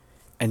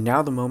And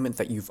now the moment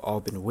that you've all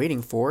been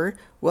waiting for.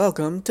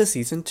 Welcome to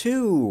Season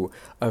 2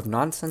 of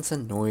Nonsense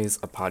and Noise,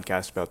 a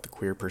podcast about the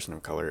queer person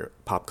of color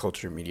pop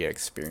culture media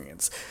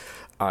experience.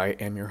 I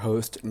am your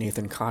host,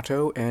 Nathan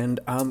Kato,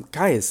 and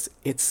guys,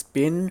 it's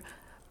been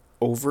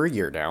over a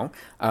year now,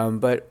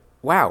 but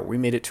wow, we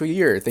made it to a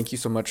year. Thank you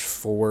so much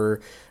for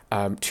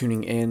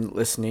tuning in,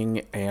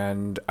 listening,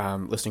 and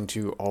listening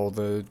to all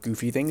the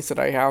goofy things that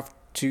I have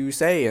to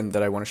say and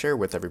that I want to share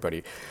with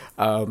everybody.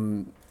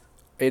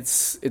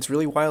 It's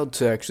really wild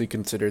to actually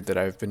consider that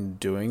I've been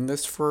doing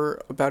this for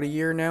about a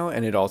year now,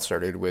 and it all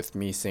started with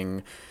me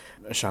seeing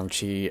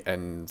Shang-Chi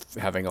and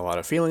having a lot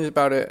of feelings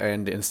about it,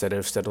 and instead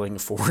of settling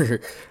for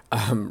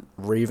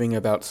raving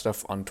about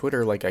stuff on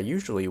Twitter like I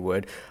usually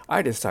would,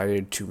 I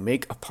decided to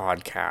make a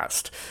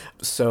podcast.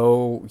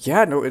 So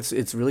yeah, no,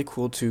 it's really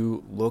cool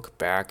to look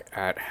back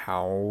at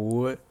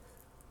how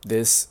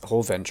this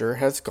whole venture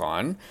has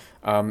gone.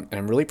 And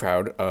I'm really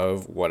proud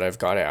of what I've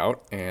got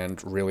out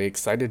and really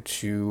excited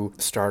to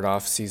start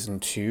off season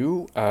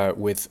 2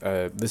 with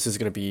this is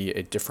going to be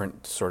a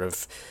different sort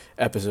of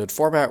episode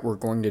format. We're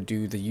going to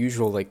do the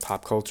usual like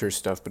pop culture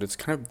stuff, but it's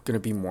kind of going to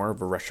be more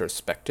of a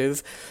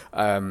retrospective.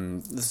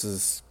 This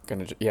is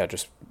going to, yeah,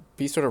 just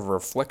be sort of a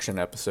reflection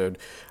episode.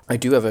 I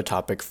do have a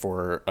topic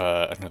for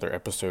another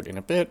episode in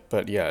a bit,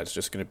 but yeah, it's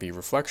just going to be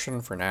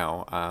reflection for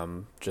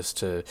now, just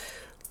to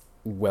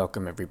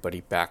welcome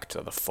everybody back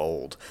to the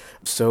fold.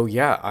 So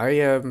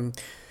yeah,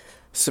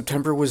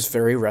 September was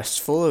very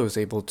restful. I was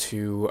able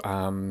to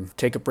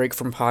take a break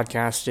from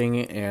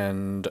podcasting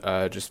and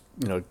just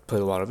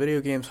played a lot of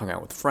video games, hung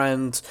out with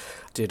friends,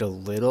 did a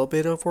little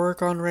bit of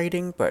work on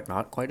writing, but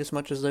not quite as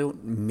much as I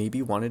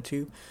maybe wanted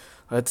to.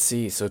 Let's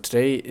see. So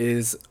today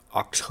is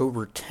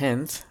October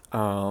 10th.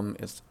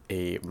 It's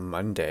a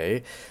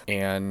Monday,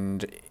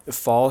 and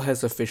fall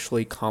has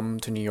officially come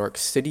to New York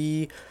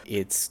City.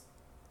 It's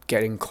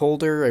getting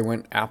colder. I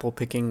went apple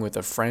picking with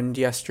a friend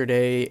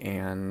yesterday,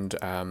 and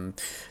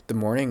the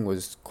morning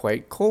was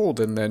quite cold,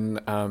 and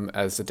then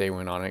as the day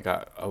went on, it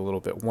got a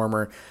little bit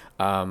warmer.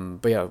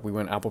 But yeah, we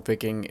went apple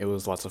picking. It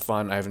was lots of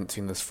fun. I haven't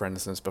seen this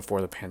friend since before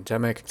the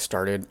pandemic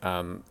started.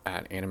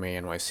 At Anime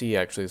NYC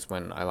actually is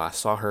when I last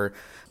saw her,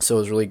 so it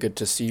was really good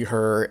to see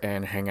her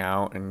and hang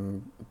out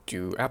and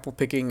do apple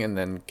picking and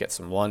then get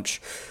some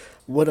lunch.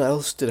 What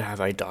else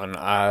have I done?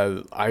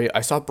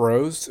 I saw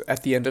Bros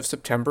at the end of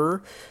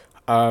September.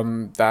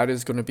 That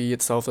is going to be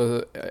its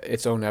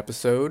own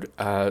episode,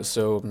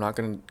 so I'm not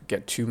going to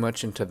get too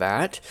much into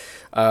that.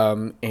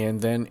 And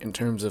then in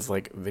terms of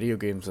like video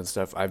games and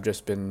stuff, I've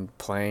just been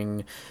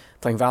playing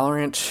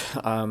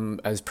Valorant,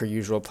 as per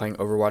usual, playing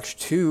Overwatch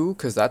 2,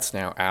 because that's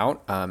now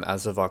out,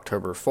 as of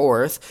October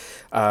 4th.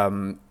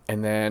 And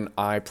then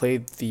I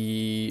played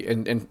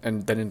and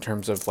then in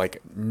terms of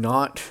like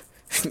not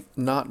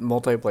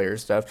multiplayer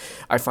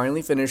stuff, I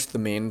finally finished the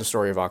main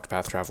story of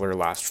Octopath Traveler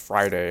last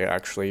Friday,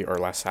 actually, or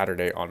last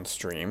Saturday on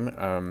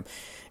stream.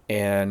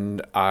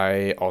 And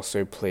I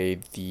also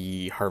played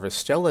the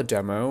Harvestella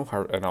demo,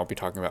 and I'll be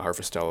talking about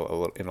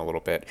Harvestella in a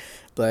little bit.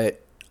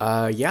 But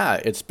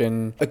yeah, it's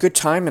been a good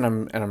time,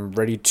 and I'm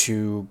ready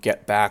to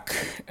get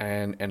back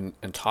and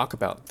talk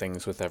about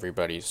things with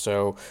everybody.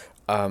 So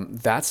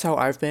that's how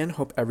I've been.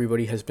 Hope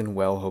everybody has been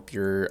well. Hope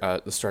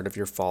the start of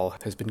your fall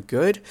has been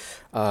good.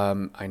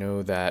 I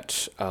know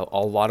that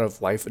a lot of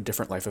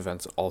different life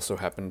events also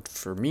happened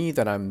for me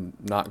that I'm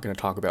not going to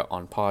talk about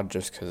on pod,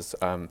 just because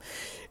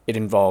it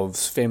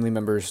involves family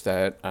members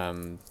that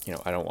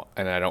I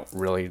don't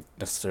really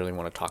necessarily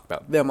want to talk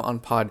about them on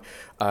pod,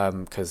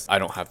 because I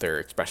don't have their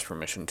express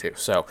permission to.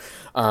 So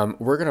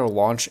we're going to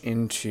launch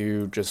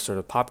into just sort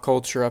of pop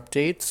culture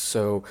updates.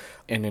 So,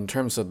 and in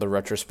terms of the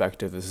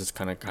retrospective, this is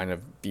kind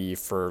of be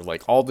for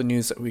like all the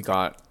news that we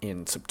got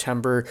in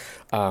September.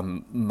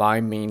 My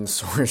main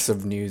source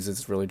of news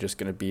is really just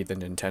going to be the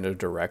Nintendo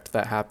Direct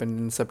that happened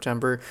in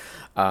September.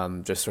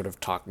 Just sort of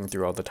talking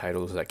through all the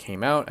titles that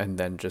came out, and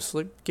then just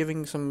like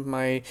giving some of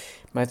my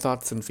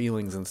thoughts and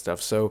feelings and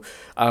stuff. So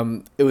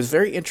it was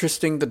very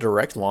interesting. The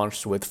Direct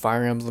launched with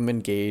Fire Emblem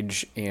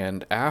Engage,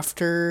 and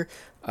after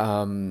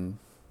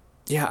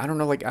I don't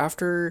know, like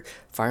after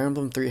Fire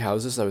Emblem Three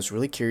Houses, I was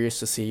really curious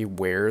to see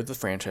where the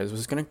franchise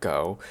was going to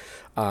go.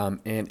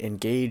 And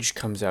Engage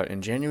comes out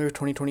in January of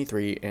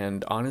 2023,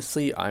 and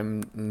honestly, I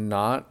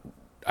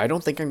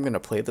don't think I'm going to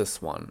play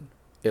this one.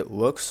 It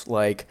looks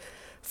like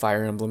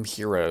Fire Emblem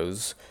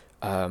Heroes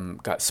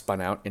got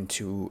spun out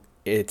into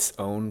its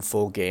own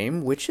full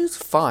game, which is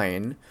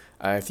fine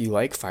if you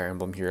like Fire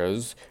Emblem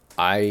Heroes.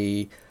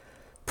 I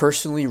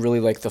personally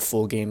really like the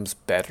full games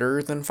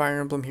better than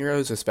Fire Emblem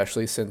Heroes,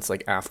 especially since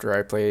like after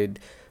I played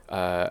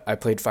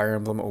Fire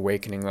Emblem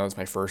Awakening. That was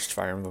my first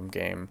Fire Emblem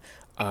game,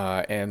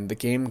 and the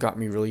game got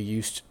me really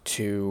used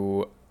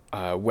to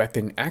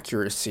weapon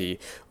accuracy,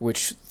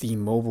 which the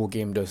mobile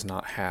game does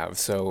not have.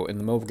 So in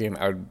the mobile game,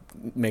 I would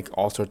make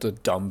all sorts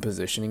of dumb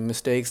positioning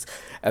mistakes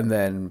and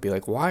then be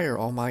like, why are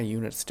all my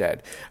units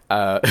dead?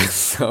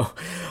 So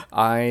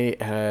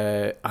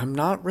I'm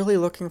not really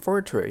looking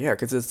forward to it. Yeah,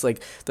 because it's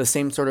like the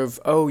same sort of,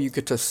 oh, you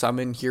get to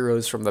summon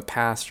heroes from the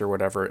past or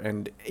whatever.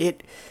 And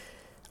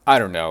I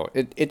don't know.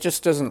 It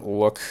just doesn't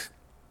look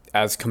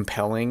as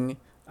compelling.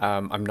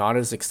 I'm not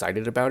as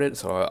excited about it,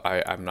 so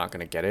I'm not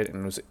gonna get it.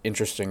 And it was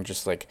interesting,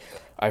 just like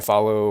I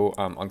follow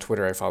on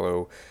Twitter, I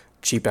follow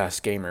Cheap Ass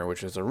Gamer,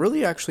 which is a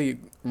really actually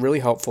really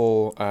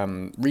helpful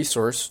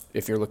resource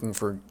if you're looking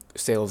for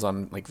sales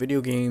on like video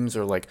games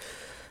or like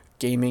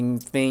gaming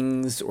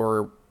things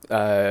or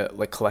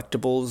like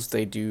collectibles.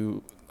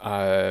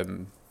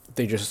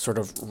 They just sort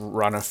of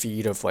run a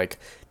feed of like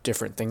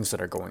different things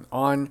that are going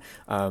on.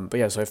 But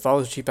yeah, so I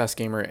followed Cheap Ass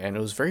Gamer, and it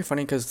was very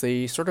funny because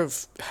they sort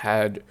of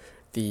had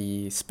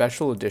the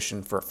special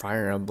edition for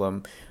Fire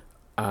Emblem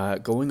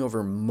going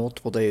over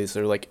multiple days.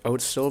 They're like, oh,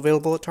 it's still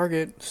available at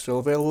Target, still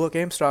available at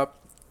GameStop.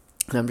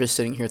 And I'm just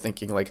sitting here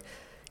thinking, like,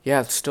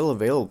 yeah, it's still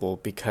available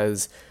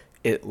because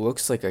it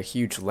looks like a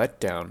huge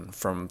letdown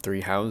from Three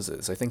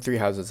Houses. I think Three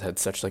Houses had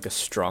such like a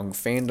strong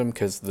fandom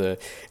because the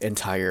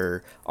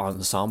entire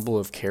ensemble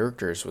of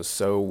characters was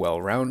so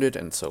well rounded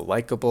and so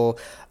likable.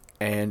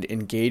 And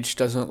Engage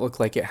doesn't look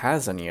like it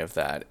has any of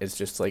that. It's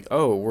just like,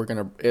 oh, we're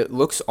gonna. It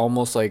looks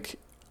almost like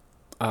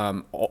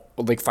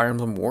Fire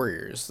Emblem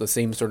Warriors, the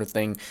same sort of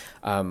thing,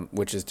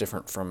 which is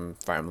different from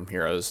Fire Emblem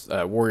Heroes.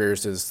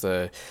 Warriors is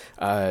the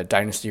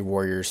Dynasty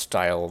Warriors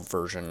style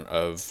version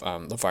of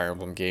the Fire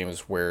Emblem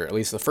games, where at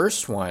least the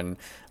first one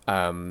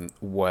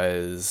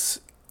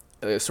was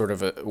sort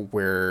of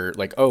where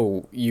like,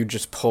 oh, you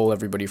just pull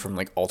everybody from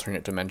like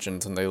alternate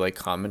dimensions and they like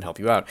come and help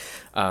you out.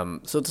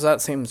 So it's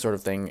that same sort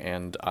of thing,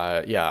 and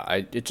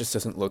it just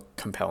doesn't look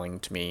compelling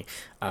to me.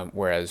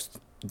 Whereas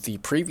the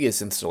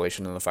previous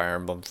installation in the Fire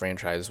Emblem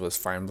franchise was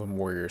Fire Emblem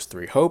Warriors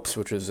Three Hopes,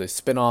 which is a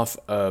spin-off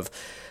of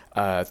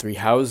Three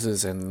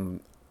Houses,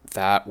 and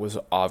that was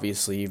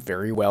obviously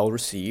very well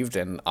received,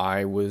 and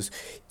I was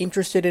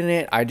interested in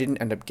it. I didn't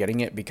end up getting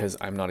it because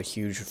I'm not a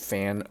huge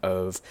fan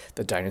of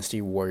the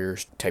Dynasty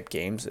Warriors type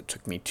games. It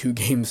took me two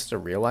games to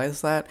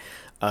realize that.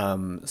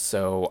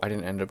 So I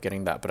didn't end up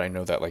getting that, but I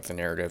know that like the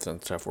narratives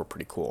and stuff were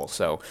pretty cool.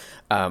 So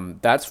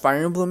that's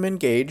Fire Emblem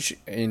Engage,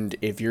 and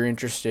if you're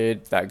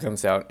interested, that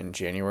comes out in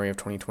January of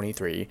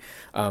 2023.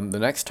 The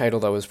next title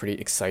that was pretty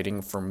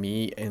exciting for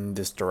me in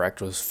this direct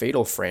was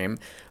Fatal Frame.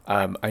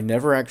 I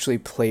never actually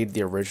played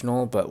the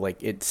original, but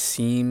like it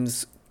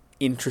seems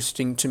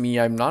interesting to me.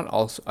 I'm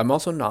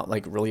also not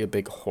like really a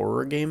big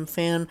horror game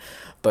fan,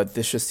 but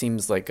this just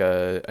seems like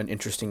an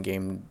interesting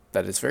game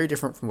that is very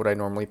different from what I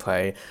normally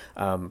play.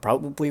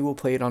 Probably will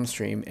play it on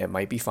stream. It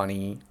might be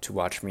funny to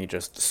watch me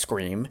just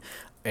scream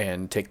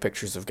and take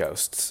pictures of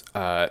ghosts.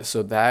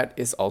 So that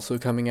is also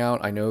coming out.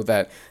 I know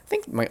that I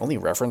think my only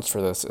reference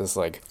for this is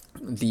like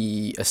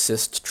the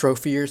assist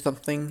trophy or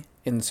something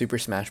in Super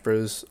Smash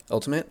Bros.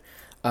 Ultimate.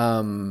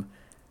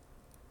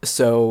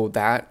 So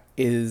that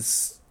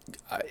is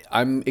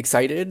I'm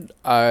excited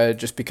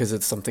just because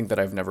it's something that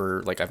I've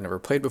never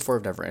played before.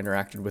 I've never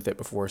interacted with it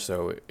before,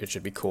 so it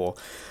should be cool.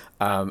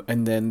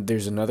 And then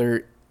there's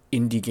another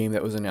indie game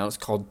that was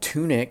announced called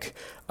Tunic.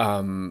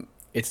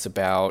 It's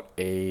about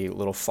a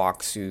little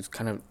fox who's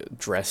kind of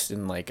dressed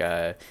in like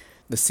the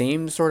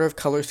same sort of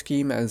color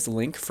scheme as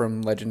Link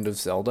from Legend of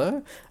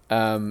Zelda.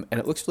 And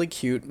it looks really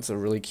cute. It's a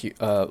really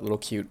cute, little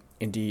cute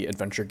indie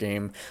adventure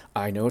game.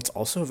 I know it's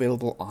also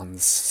available on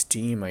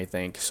Steam, I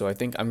think. So I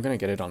think I'm going to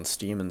get it on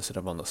Steam instead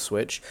of on the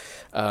Switch.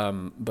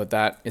 But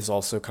that is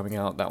also coming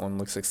out. That one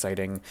looks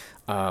exciting.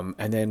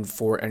 And then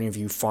for any of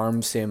you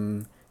farm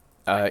sim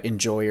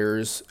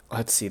enjoyers,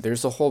 let's see,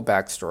 there's a whole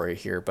backstory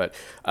here. But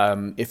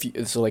if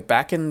you, so like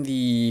back in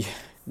the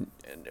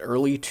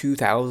early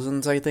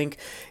 2000s, I think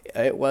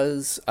it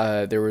was,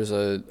 there was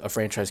a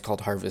franchise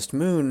called Harvest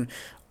Moon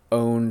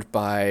owned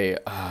by,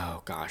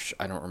 oh gosh,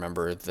 I don't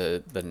remember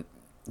the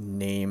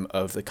name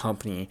of the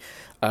company.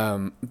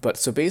 But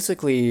so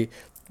basically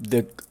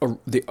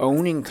the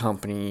owning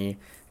company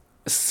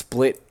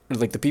split,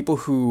 like the people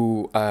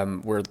who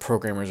were the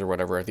programmers or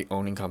whatever at the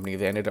owning company,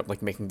 they ended up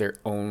like making their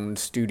own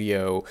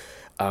studio,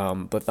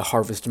 but the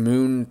Harvest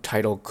Moon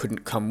title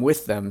couldn't come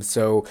with them,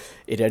 so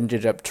it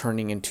ended up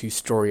turning into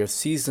Story of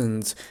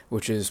Seasons,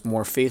 which is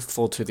more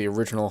faithful to the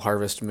original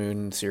Harvest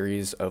Moon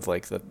series of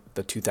like the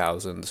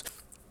 2000s,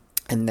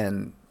 and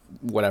then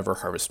whatever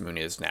Harvest Moon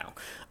is now,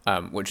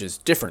 which is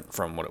different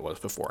from what it was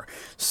before.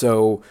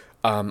 So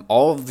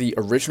all of the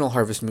original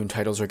Harvest Moon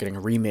titles are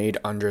getting remade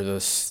under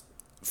this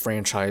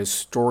franchise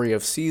Story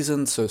of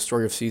Seasons. So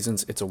Story of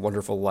Seasons, It's a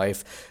Wonderful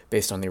Life,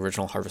 based on the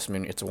original Harvest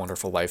Moon, It's a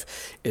Wonderful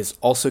Life, is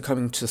also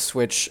coming to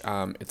Switch.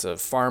 It's a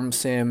farm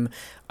sim.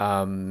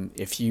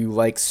 If you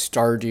like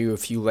Stardew,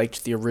 if you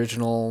liked the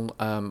original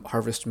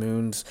Harvest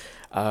Moons,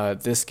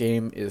 this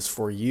game is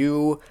for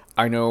you.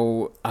 I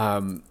know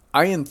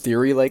I in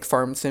theory like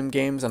farm sim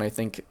games, and I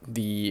think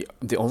the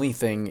only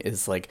thing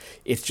is like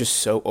it's just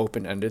so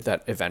open ended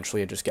that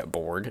eventually I just get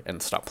bored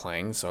and stop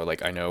playing. So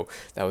like I know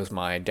that was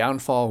my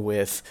downfall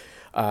with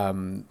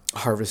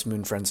Harvest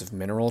Moon Friends of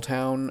Mineral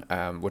Town,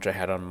 which I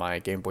had on my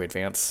Game Boy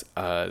Advance.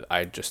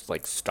 I just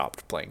like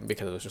stopped playing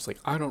because it was just like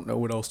I don't know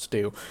what else to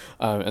do,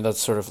 and that's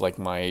sort of like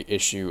my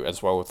issue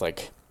as well with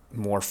like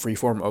more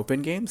freeform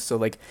open games. So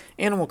like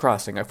Animal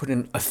Crossing, I put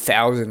in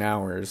 1,000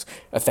 hours,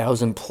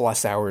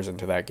 1,000+ hours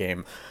into that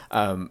game,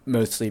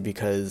 mostly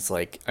because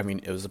like I mean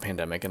it was a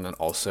pandemic, and then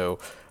also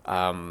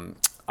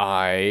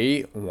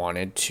I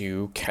wanted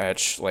to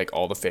catch like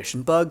all the fish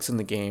and bugs in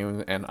the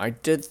game, and I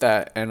did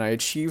that, and I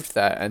achieved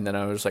that, and then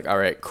I was like, all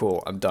right,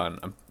 cool, I'm done,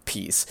 I'm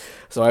peace.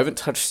 So I haven't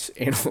touched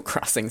Animal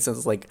Crossing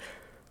since like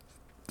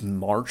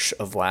March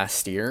of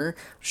last year.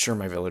 Sure,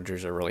 my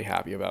villagers are really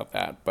happy about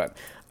that, but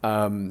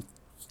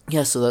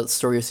yeah, so that's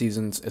Story of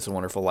Seasons. It's a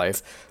Wonderful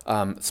Life.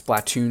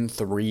 Splatoon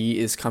 3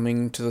 is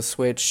coming to the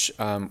Switch.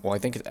 Well, I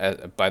think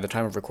by the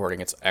time of recording,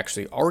 it's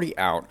actually already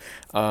out.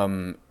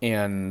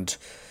 And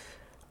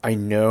I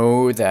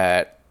know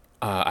that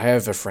I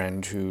have a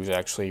friend who's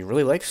actually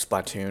really likes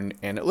Splatoon,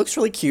 and it looks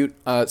really cute.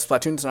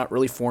 Splatoon's not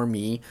really for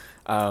me,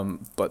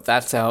 but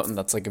that's out, and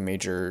that's like a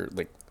major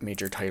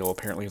title.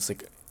 Apparently, it's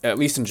like at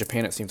least in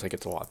Japan, it seems like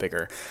it's a lot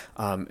bigger.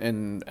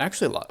 And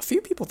actually, a few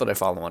people that I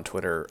follow on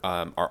Twitter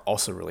are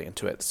also really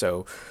into it.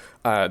 So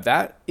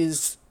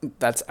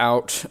that's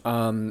out.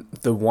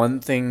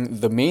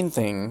 The main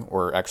thing,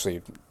 or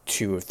actually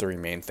two of three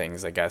main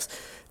things, I guess,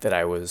 that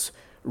I was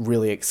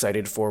really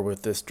excited for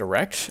with this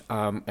direct,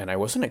 and I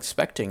wasn't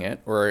expecting it,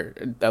 or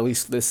at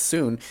least this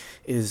soon,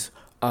 is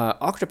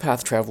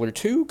Octopath Traveler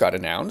 2 got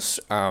announced,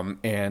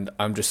 and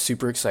I'm just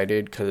super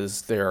excited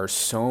because there are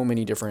so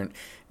many different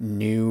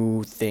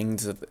new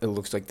things that it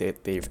looks like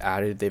they've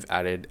added. They've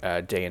added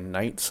a day and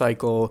night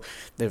cycle.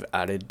 They've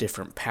added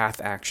different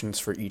path actions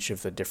for each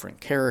of the different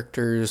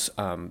characters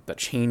that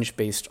change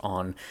based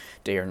on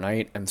day or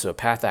night. And so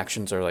path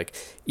actions are like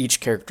each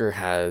character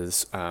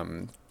has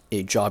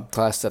a job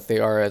class that they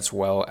are, as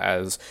well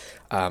as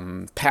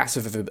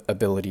passive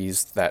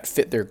abilities that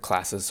fit their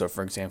classes. So,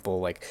 for example,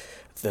 like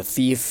the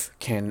thief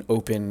can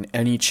open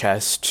any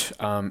chest,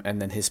 and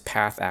then his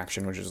path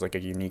action, which is like a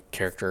unique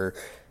character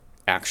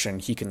action,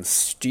 he can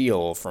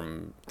steal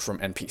from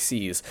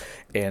NPCs,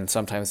 and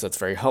sometimes that's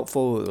very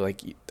helpful.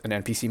 Like an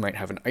NPC might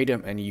have an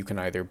item, and you can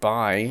either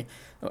buy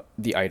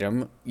the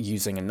item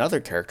using another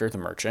character, the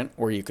merchant,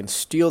 or you can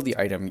steal the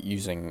item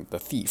using the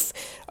thief.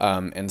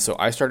 And so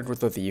I started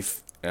with the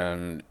thief,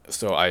 and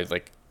so I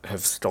like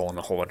have stolen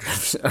a whole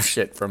bunch of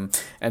shit from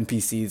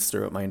NPCs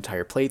throughout my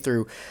entire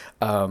playthrough.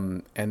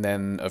 And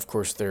then, of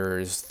course,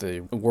 there's the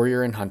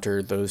warrior and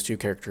hunter. Those two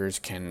characters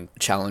can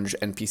challenge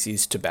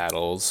NPCs to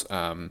battles.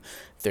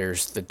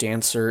 There's the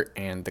dancer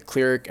and the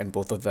cleric, and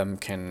both of them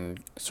can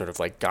sort of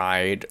like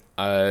guide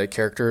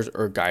characters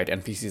or guide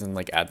NPCs and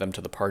like add them to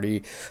the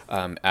party.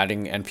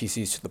 Adding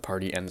NPCs to the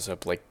party ends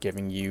up like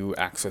giving you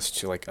access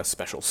to like a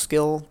special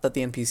skill that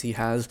the NPC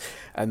has.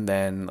 And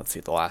then let's see,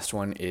 the last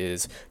one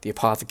is the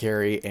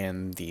apothecary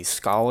and the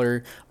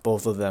scholar.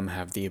 Both of them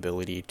have the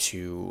ability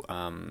to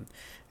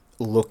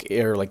look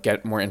or like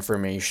get more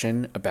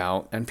information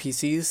about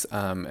NPCs,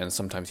 and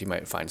sometimes you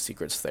might find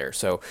secrets there.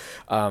 So,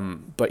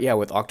 but yeah,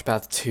 with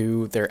Octopath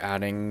 2, they're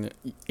adding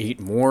 8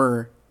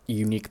 more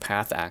unique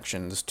path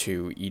actions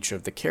to each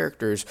of the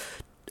characters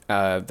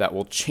that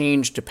will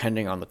change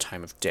depending on the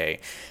time of day.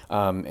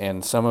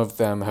 And some of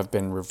them have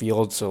been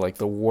revealed. So like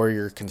the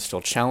warrior can still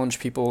challenge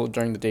people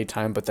during the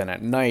daytime, but then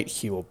at night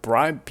he will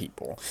bribe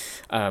people.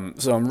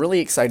 So I'm really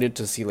excited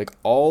to see like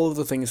all of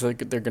the things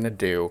that they're going to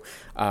do,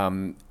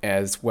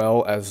 as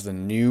well as the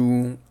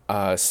new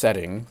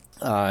setting.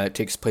 It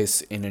takes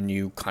place in a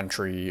new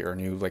country or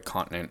new like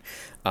continent.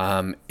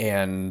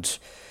 And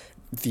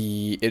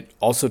it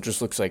also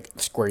just looks like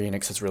Square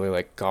Enix has really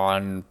like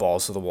gone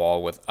balls to the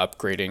wall with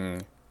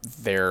upgrading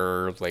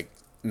their like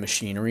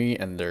machinery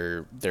and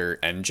their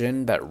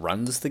engine that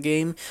runs the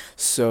game.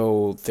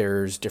 So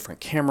there's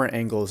different camera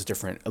angles,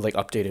 different like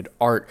updated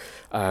art.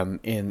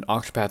 In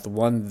Octopath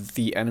 1,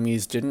 the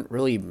enemies didn't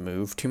really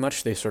move too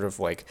much. They sort of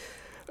like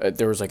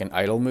there was like an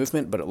idle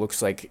movement, but it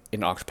looks like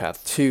in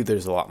Octopath 2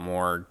 there's a lot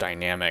more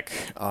dynamic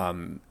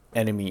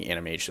enemy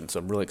animation,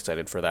 so I'm really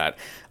excited for that.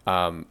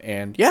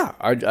 And yeah,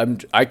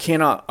 I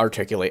cannot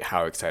articulate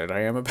how excited I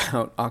am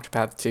about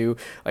Octopath 2.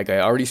 Like I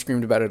already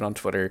screamed about it on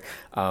Twitter.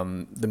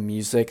 The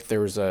music,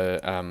 there was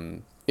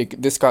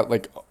this got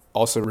like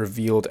also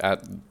revealed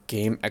at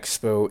Game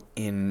Expo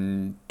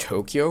in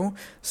Tokyo.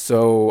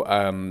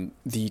 So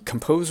the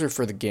composer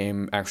for the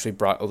game actually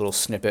brought a little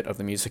snippet of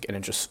the music, and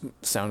it just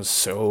sounds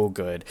so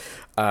good.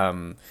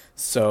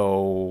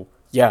 So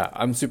yeah,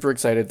 I'm super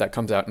excited. That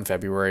comes out in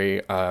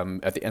February,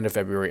 at the end of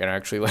February, and I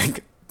actually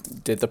like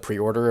did the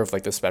pre-order of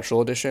like the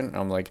special edition.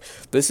 I'm like,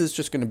 this is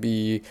just going to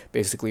be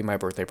basically my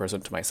birthday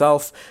present to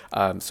myself. So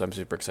I'm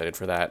super excited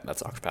for that.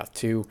 That's Octopath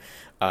 2.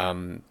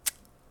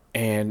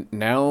 And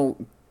now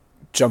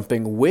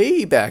jumping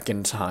way back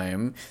in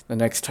time, the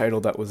next title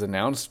that was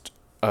announced,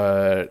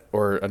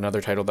 or another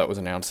title that was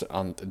announced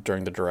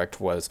during the direct,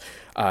 was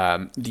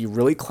the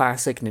really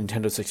classic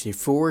Nintendo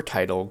 64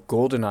 title.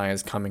 GoldenEye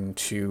is coming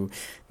to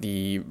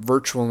the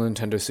virtual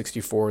Nintendo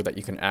 64 that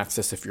you can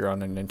access if you're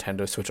on a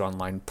Nintendo Switch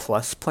Online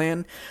Plus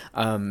plan.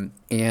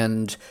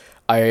 And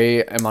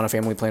I am on a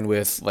family plan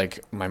with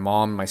like my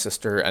mom, my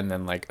sister, and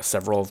then like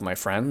several of my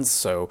friends.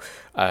 So,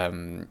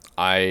 one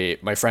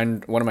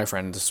of my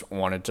friends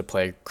wanted to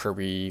play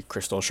Kirby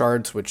Crystal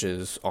Shards, which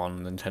is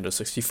on Nintendo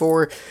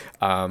 64.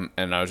 And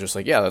I was just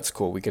like, yeah, that's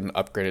cool. We can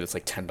upgrade it. It's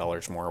like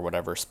 $10 more or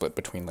whatever, split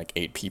between like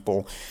 8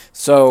 people.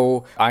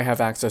 So I have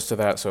access to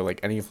that. So like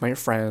any of my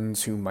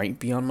friends who might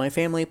be on my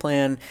family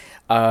plan,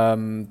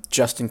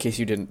 just in case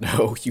you didn't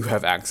know, you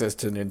have access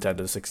to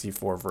Nintendo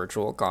 64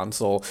 Virtual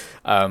Console,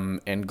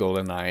 and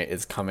GoldenEye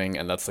is coming,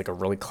 and that's like a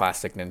really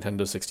classic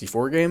Nintendo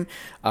 64 game.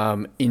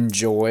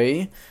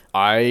 Enjoy.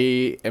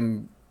 I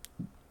am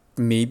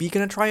maybe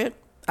gonna try it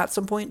at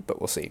some point,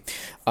 but we'll see.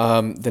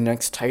 The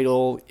next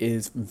title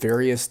is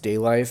Various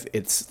Daylife.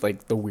 It's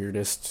like the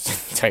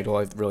weirdest title.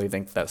 I really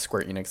think that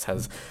Square Enix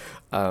has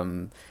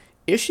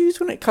issues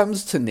when it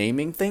comes to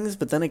naming things,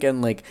 but then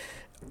again, like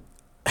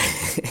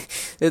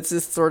it's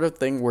this sort of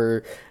thing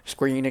where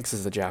Square Enix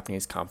is a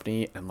Japanese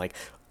company, and like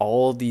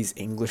all these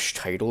English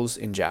titles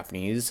in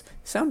Japanese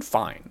sound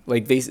fine.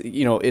 Like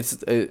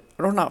it's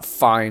or not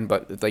fine,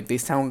 but like they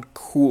sound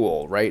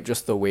cool, right?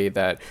 Just the way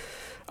that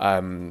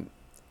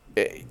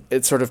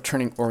it's sort of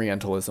turning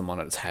Orientalism on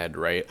its head,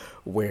 right?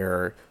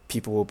 Where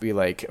people will be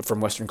like,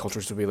 from Western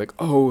cultures, will be like,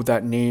 oh,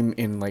 that name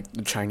in like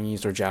the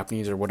Chinese or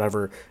Japanese or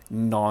whatever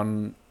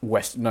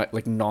not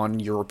like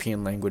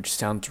non-European language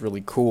sounds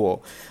really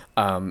cool,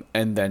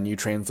 and then you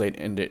translate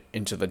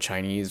into the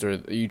Chinese,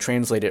 or you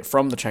translate it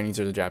from the Chinese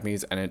or the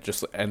Japanese, and it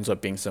just ends up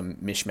being some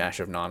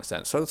mishmash of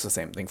nonsense. So it's the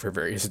same thing for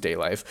Various Day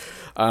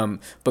Life.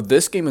 But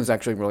this game is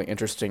actually really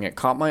interesting. It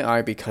caught my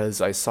eye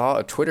because I saw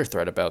a Twitter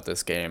thread about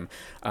this game.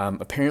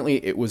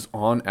 Apparently, it was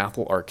on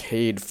Apple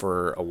Arcade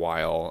for a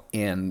while,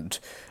 and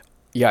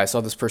yeah, I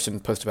saw this person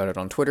post about it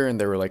on Twitter, and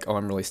they were like, oh,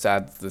 I'm really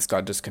sad that this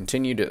got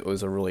discontinued. It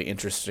was a really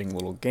interesting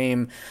little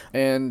game.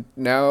 And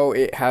now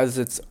it has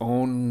its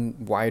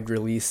own wide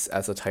release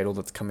as a title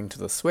that's coming to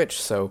the Switch.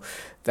 So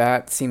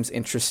that seems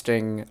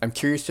interesting. I'm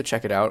curious to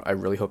check it out. I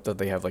really hope that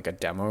they have like a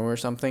demo or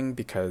something,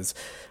 because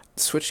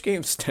Switch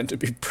games tend to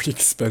be pretty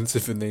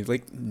expensive and they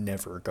like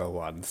never go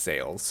on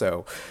sale.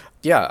 So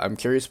yeah, I'm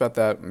curious about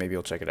that. Maybe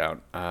I'll check it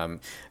out.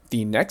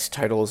 The next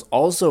title is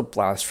also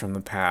Blast from the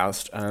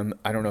Past.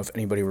 I don't know if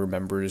anybody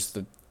remembers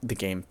the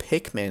game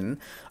Pikmin,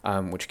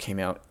 which came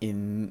out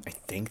in, I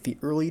think, the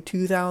early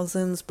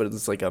 2000s, but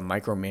it's like a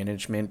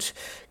micromanagement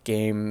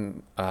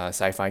game,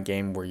 sci-fi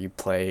game where you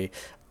play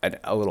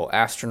a little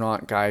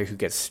astronaut guy who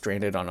gets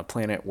stranded on a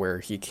planet where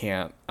he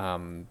can't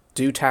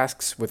do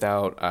tasks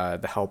without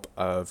the help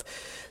of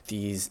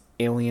these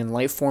alien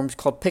life forms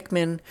called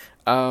Pikmin.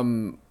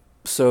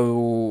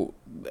 So,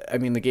 I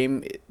mean, the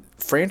game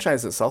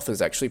franchise itself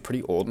is actually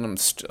pretty old, and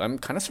I'm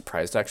kind of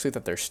surprised actually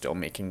that they're still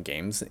making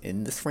games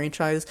in this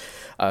franchise.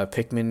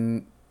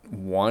 Pikmin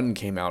 1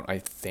 came out, I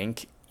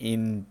think,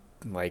 in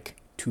like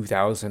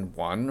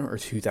 2001 or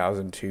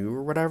 2002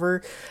 or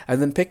whatever,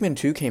 and then Pikmin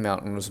 2 came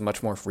out and was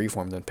much more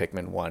freeform than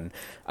Pikmin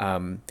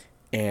 1.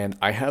 And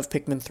I have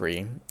Pikmin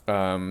 3.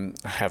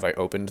 Have I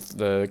opened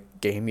the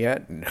game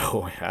yet?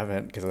 No, I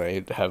haven't, because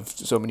I have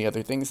so many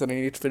other things that I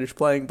need to finish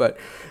playing. But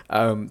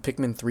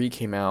Pikmin 3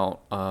 came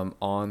out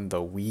on the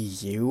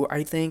Wii U,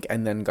 I think,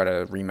 and then got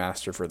a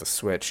remaster for the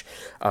Switch.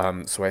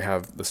 So I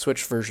have the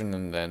Switch version,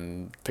 and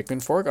then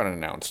Pikmin 4 got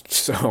announced.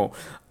 So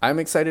I'm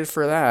excited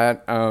for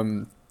that.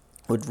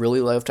 Would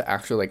really love to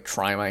actually like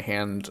try my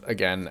hand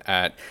again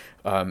at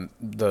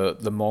the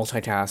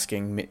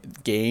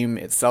multitasking game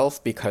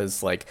itself,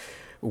 because like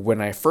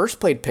when I first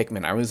played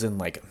Pikmin, I was in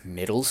like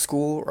middle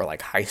school or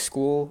like high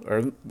school,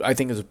 or I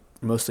think it was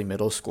mostly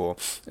middle school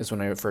is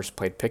when I first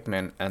played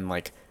Pikmin, and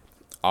like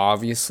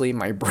obviously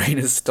my brain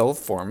is still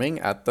forming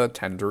at the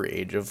tender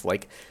age of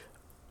like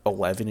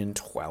 11 and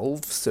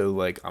 12, so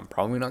like I'm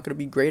probably not going to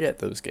be great at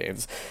those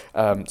games.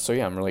 So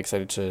yeah, I'm really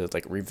excited to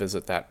like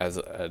revisit that as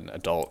an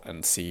adult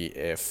and see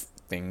if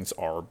things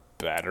are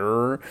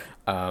better.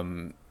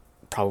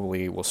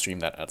 Probably will stream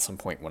that at some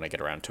point when I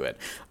get around to it.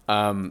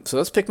 So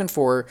that's Pikmin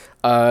 4.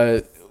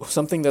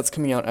 Something that's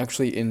coming out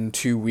actually in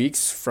 2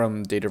 weeks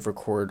from date of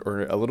record,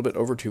 or a little bit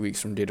over 2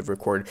 weeks from date of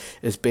record,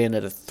 is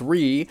Bayonetta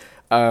 3.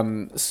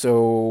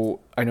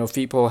 So I know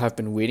people have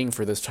been waiting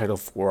for this title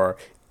for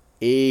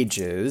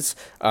ages.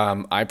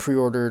 I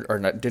pre-ordered, or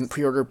not, didn't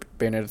pre-order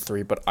Bayonetta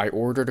 3, but I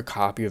ordered a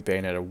copy of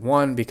Bayonetta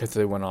 1 because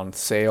they went on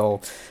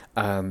sale.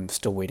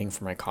 Still waiting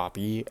for my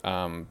copy,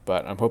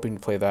 but I'm hoping to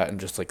play that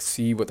and just like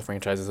see what the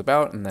franchise is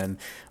about, and then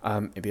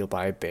maybe I'll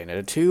buy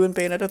Bayonetta 2 and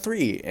Bayonetta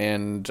 3,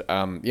 and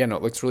yeah, no,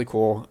 it looks really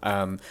cool.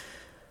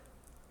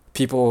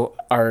 People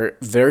are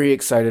very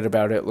excited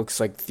about it. Looks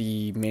like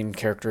the main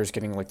character is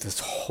getting like this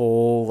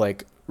whole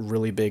like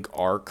really big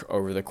arc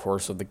over the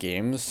course of the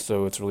games,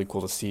 so it's really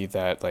cool to see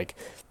that like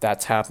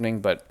that's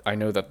happening. But I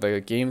know that the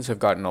games have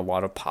gotten a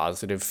lot of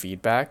positive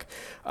feedback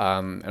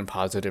and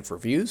positive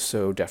reviews,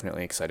 so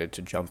definitely excited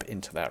to jump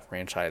into that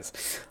franchise.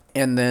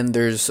 And then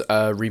there's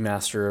a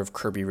remaster of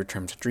Kirby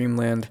Return to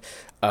Dreamland.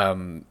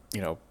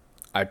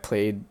 I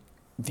played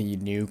the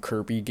new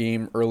Kirby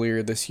game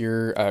earlier this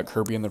year,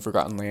 Kirby and the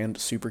Forgotten Land.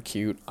 Super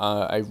cute.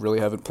 I really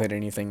haven't played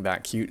anything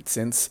that cute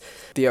since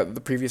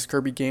the previous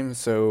Kirby game,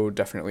 so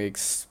definitely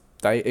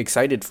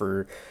excited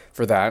for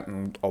that,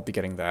 and I'll be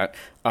getting that.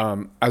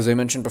 As I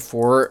mentioned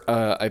before,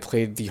 I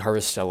played the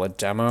Harvestella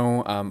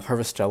demo.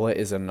 Harvestella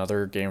is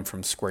another game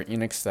from Square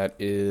Enix that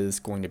is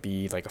going to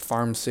be like a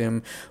farm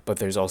sim, but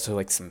there's also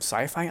like some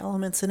sci-fi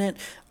elements in it.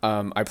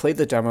 I played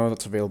the demo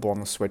that's available on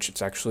the Switch.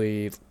 It's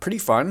actually pretty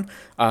fun.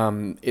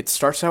 It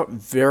starts out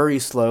very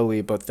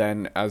slowly, but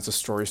then as the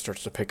story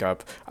starts to pick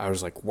up, I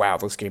was like, wow,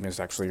 this game is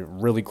actually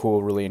really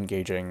cool, really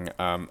engaging.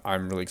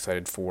 I'm really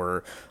excited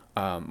for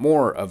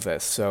more of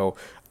this. So,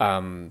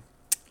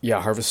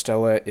 yeah,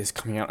 Harvestella is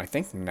coming out, I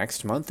think,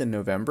 next month in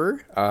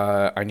November.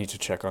 I need to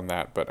check on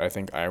that, but I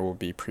think I will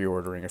be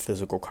pre-ordering a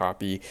physical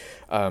copy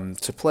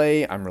to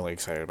play. I'm really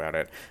excited about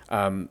it.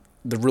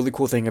 The really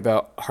cool thing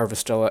about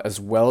Harvestella, as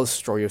well as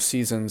Story of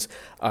Seasons,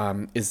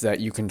 is that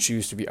you can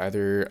choose to be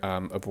either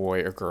a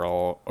boy or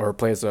girl, or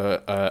play as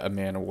a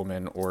man, a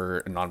woman,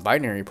 or a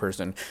non-binary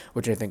person,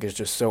 which I think is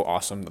just so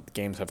awesome that the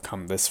games have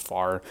come this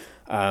far.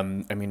 I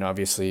mean,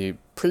 obviously,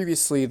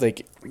 previously,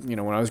 like, when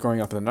I was growing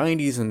up in the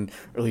 90s and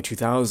early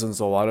 2000s,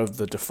 a lot of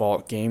the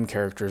default game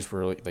characters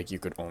were like you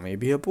could only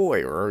be a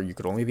boy or you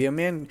could only be a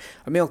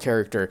male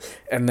character.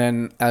 And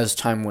then as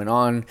time went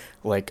on,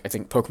 like, I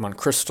think Pokemon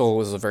Crystal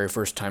was the very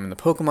first time in the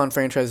Pokemon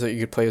franchise that you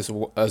could play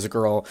as a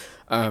girl.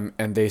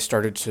 And they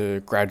started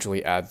to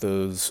gradually add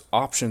those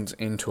options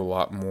into a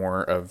lot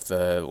more of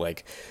the,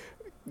 like,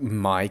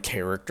 my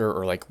character,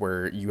 or like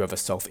where you have a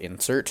self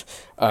insert.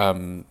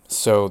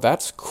 So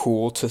that's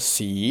cool to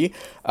see.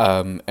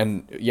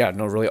 And yeah,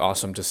 no, really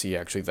awesome to see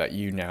actually that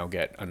you now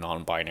get a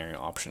non-binary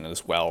option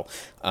as well.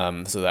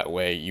 So that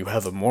way you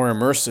have a more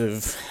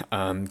immersive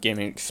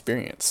gaming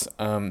experience.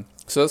 So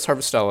that's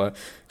Harvestella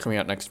coming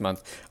out next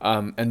month.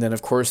 And then,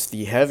 of course,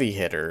 the heavy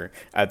hitter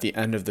at the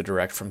end of the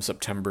direct from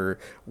September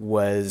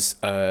was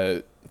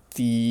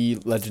the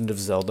Legend of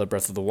Zelda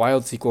Breath of the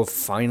Wild sequel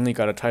finally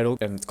got a title,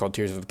 and it's called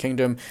Tears of the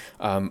Kingdom.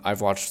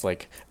 I've watched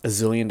like a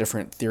zillion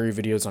different theory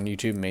videos on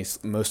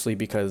YouTube, mostly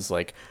because,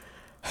 like,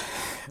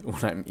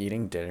 when I'm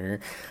eating dinner,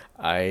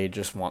 I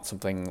just want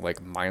something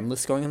like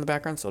mindless going in the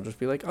background. So I'll just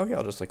be like, oh yeah,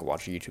 I'll just like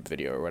watch a YouTube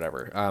video or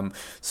whatever.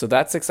 So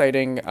that's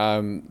exciting.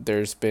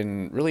 There's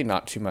been really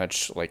not too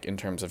much like in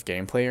terms of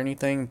gameplay or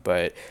anything,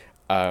 but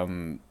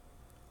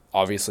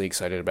obviously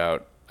excited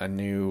about a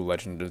new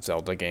Legend of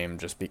Zelda game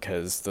just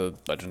because the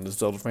Legend of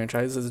Zelda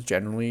franchise is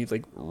generally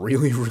like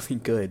really, really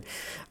good.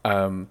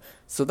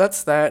 So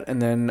that's that.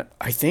 And then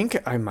I think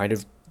I might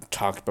have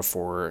talked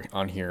before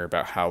on here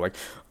about how, like,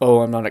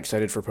 oh, I'm not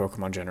excited for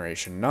Pokemon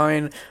Generation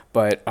 9,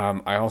 but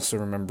I also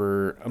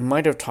remember I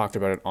might have talked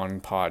about it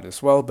on pod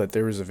as well, but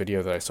there was a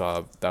video that I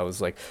saw that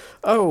was like,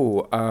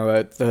 oh,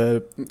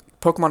 the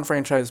Pokemon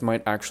franchise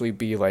might actually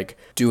be like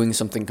doing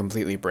something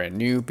completely brand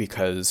new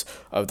because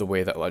of the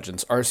way that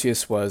Legends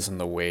Arceus was and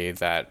the way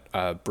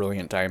that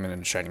Brilliant Diamond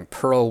and Shining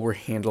Pearl were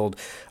handled,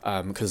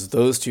 because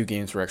those two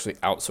games were actually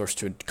outsourced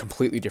to a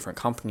completely different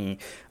company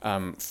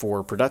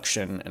for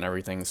production and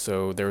everything.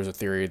 So there was a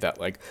theory that,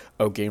 like,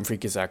 oh, Game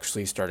Freak is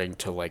actually starting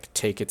to like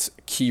take its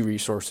key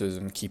resources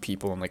and key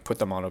people and like put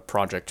them on a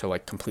project to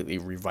like completely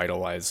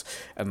revitalize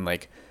and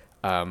like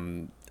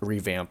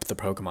revamp the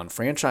Pokemon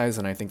franchise,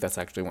 and I think that's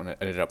actually when it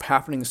ended up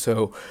happening.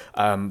 So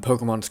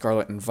Pokemon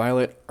Scarlet and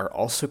Violet are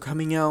also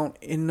coming out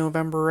in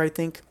November, I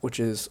think, which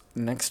is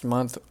next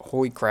month.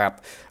 Holy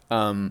crap.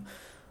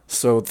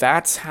 So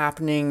that's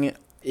happening.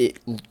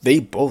 They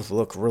both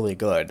look really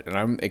good, and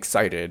I'm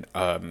excited,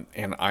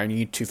 and I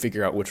need to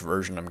figure out which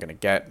version I'm going to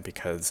get,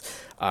 because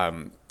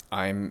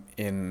I'm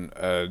in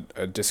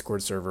a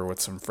Discord server with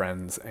some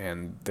friends,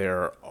 and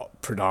they're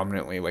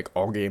predominantly like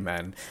all gay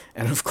men,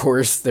 and of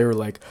course they're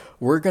like,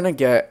 we're gonna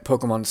get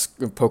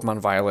Pokemon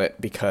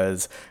Violet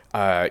because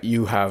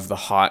you have the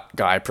hot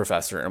guy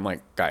professor. I'm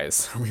like,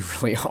 guys, are we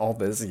really all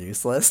this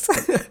useless?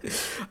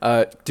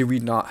 Do we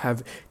not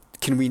have?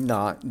 Can we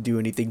not do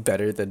anything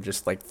better than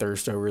just like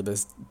thirst over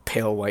this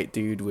pale white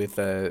dude with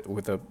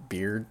a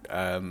beard?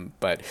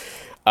 But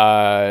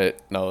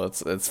no,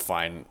 it's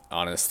fine.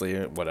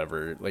 Honestly,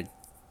 whatever. Like,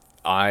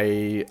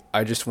 I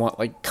just want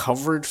like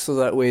coverage, so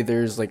that way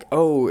there's like,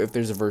 oh, if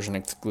there's a version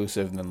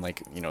exclusive, then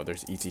like,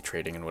 there's easy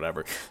trading and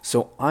whatever.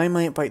 So I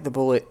might bite the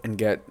bullet and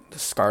get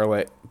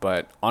Scarlet,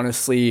 but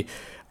honestly,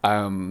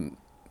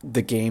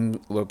 the game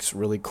looks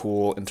really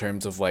cool in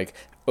terms of like,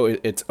 oh,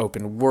 it's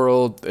open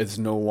world. It's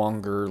no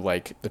longer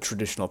like the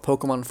traditional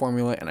Pokemon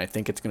formula, and I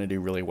think it's going to do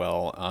really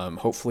well.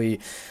 Hopefully,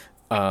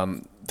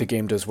 the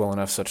game does well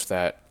enough such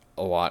that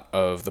a lot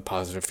of the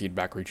positive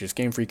feedback reaches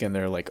Game Freak, and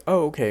they're like,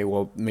 oh, okay,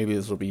 well, maybe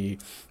this will be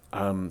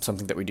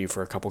something that we do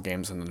for a couple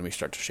games, and then we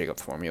start to shake up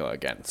the formula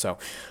again. So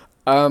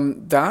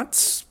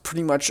that's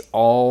pretty much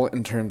all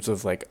in terms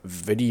of like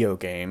video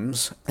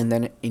games. And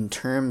then in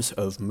terms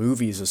of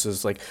movies, this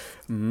is like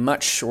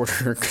much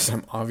shorter because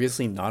I'm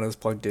obviously not as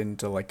plugged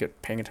into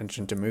like paying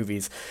attention to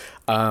movies.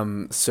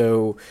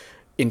 So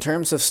In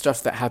terms of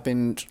stuff that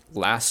happened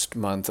last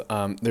month,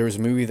 there was a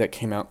movie that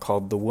came out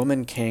called The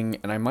Woman King,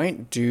 and I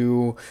might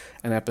do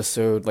an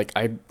episode. Like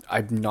I'm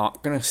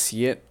not gonna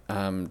see it,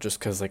 just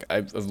because like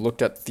I've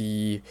looked at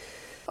the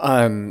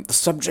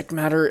subject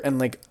matter, and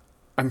like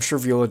I'm sure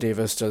Viola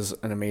Davis does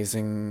an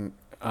amazing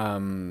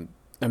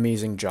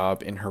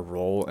job in her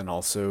role, and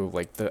also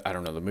like the I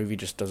don't know, the movie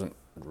just doesn't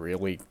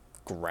really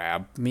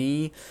grab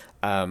me.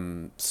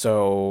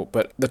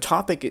 But the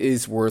topic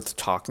is worth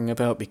talking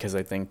about because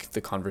I think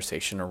the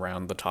conversation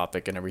around the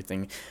topic and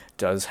everything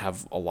does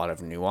have a lot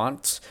of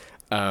nuance.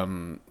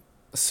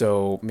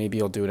 So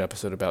maybe I'll do an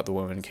episode about the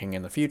Woman King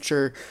in the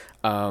future.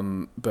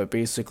 But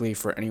basically,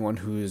 for anyone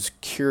who's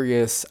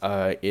curious,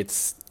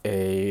 it's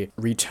a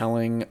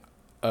retelling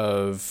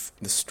of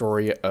the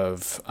story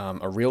of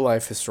a real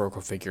life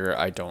historical figure.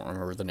 I don't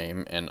remember the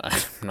name, and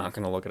I'm not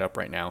going to look it up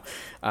right now.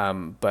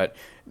 But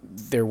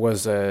there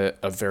was a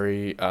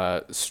very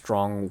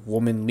strong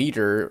woman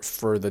leader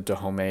for the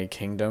Dahomey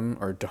Kingdom,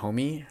 or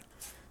Dahomey.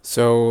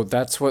 So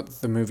that's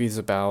what the movie's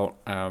about.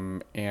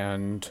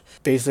 And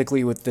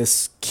basically, with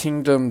this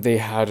kingdom, they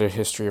had a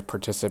history of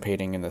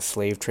participating in the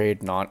slave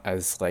trade, not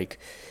as like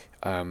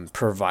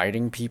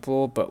providing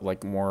people, but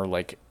like more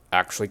like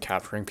actually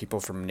capturing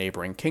people from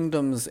neighboring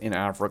kingdoms in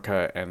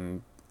Africa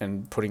and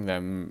putting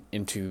them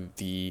into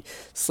the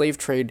slave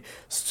trade.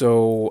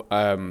 So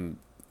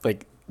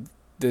like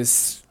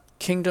this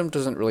kingdom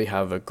doesn't really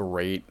have a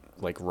great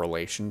like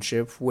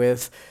relationship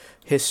with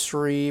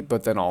history,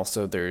 but then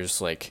also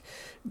there's like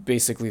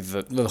basically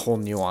the whole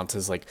nuance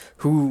is like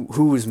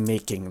who is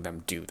making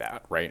them do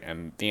that, right?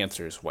 And the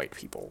answer is white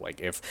people.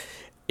 Like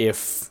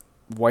if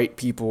white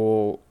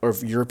people or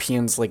if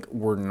Europeans like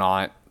were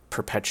not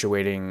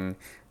perpetuating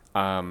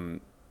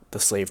the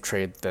slave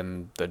trade,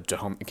 then the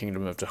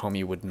kingdom of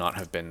Dahomey would not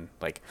have been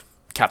like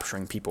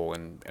capturing people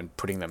and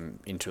putting them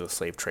into the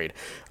slave trade.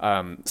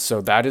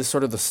 So that is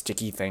sort of the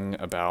sticky thing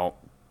about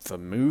the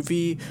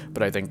movie,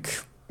 but I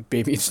think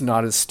maybe it's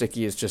not as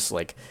sticky as just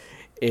like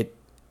it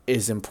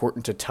is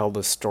important to tell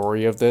the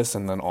story of this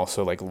and then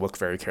also like look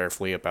very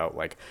carefully about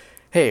like,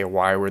 hey,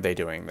 why were they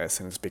doing this?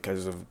 And it's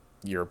because of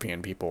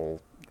European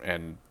people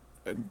and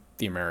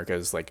the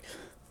Americas, like,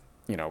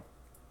 you know,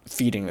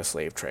 feeding the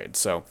slave trade.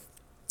 So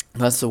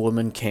that's The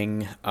Woman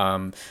King.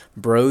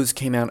 Bros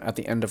came out at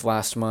the end of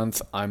last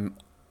month.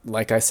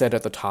 Like I said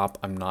at the top,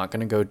 I'm not going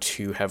to go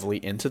too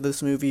heavily into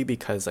this movie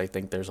because I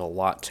think there's a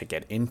lot to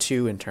get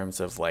into in terms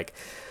of like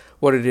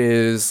what it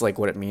is, like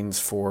what it means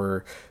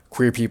for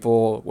queer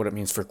people, what it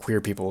means for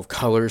queer people of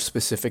color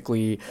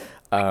specifically,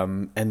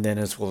 and then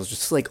as well as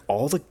just like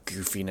all the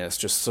goofiness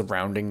just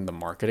surrounding the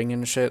marketing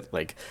and shit.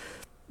 Like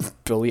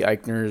Billy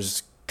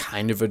Eichner's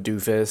kind of a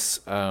doofus,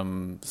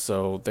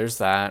 so there's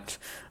that.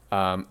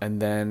 And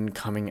then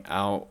coming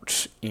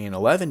out in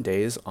 11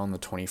 days on the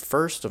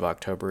 21st of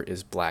October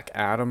is Black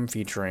Adam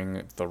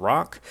featuring The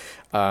Rock.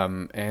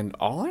 And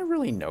all I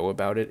really know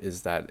about it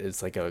is that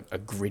it's like a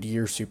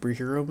grittier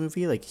superhero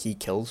movie. Like he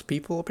kills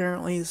people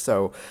apparently.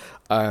 So,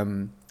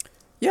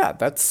 yeah,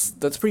 that's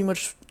pretty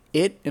much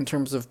it in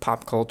terms of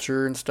pop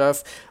culture and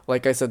stuff.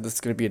 Like I said, this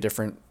is going to be a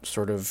different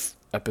sort of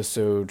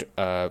episode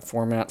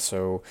format.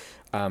 So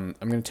I'm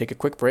going to take a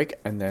quick break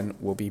and then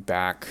we'll be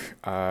back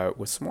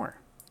with some more.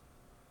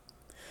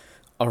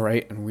 All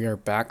right, and we are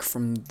back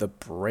from the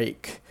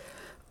break.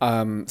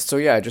 So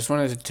yeah, I just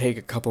wanted to take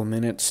a couple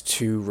minutes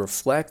to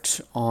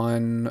reflect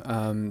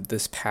on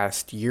this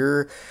past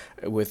year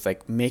with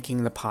like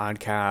making the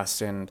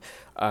podcast and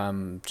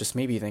just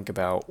maybe think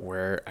about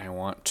where I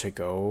want to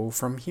go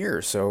from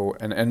here. So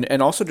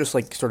and also just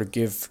like sort of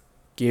give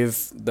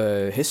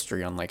the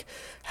history on like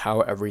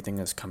how everything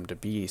has come to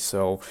be.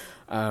 So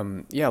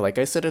yeah, like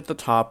I said at the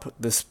top,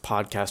 this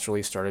podcast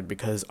really started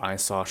because I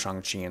saw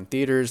Shang-Chi in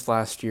theaters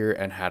last year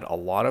and had a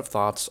lot of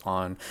thoughts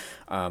on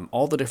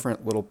all the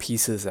different little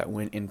pieces that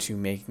went into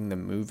making the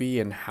movie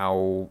and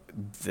how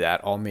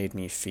that all made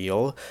me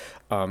feel.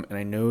 And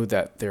I know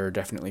that there are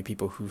definitely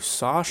people who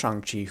saw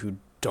Shang-Chi who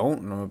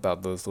don't know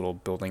about those little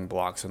building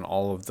blocks and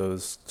all of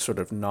those sort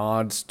of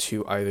nods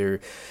to either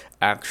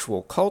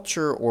actual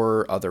culture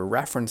or other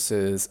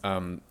references.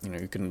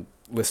 You can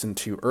listen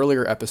to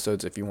earlier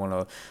episodes if you want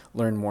to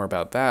learn more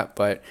about that.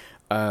 But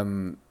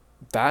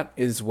that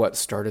is what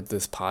started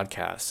this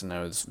podcast. And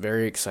I was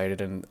very excited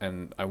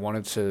and I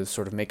wanted to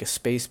sort of make a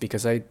space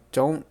because I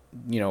don't,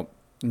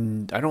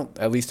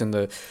 at least in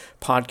the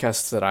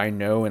podcasts that I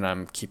know and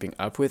I'm keeping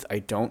up with, I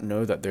don't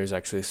know that there's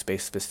actually a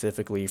space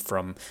specifically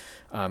from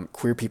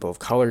queer people of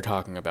color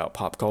talking about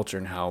pop culture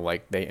and how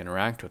like they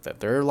interact with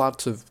it. There are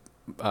lots of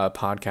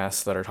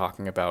podcasts that are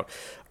talking about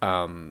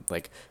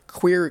like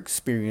queer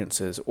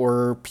experiences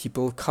or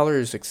people of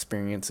color's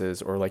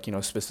experiences or like,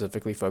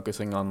 specifically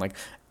focusing on like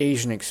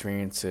Asian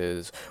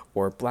experiences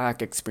or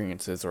Black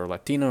experiences or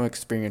Latino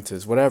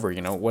experiences, whatever,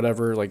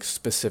 whatever like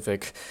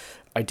specific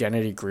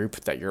identity group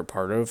that you're a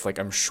part of. Like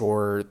I'm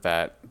sure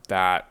that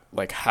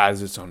like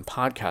has its own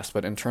podcast,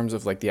 but in terms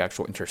of like the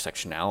actual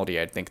intersectionality,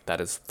 I think that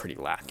is pretty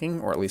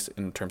lacking, or at least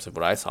in terms of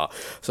what I saw.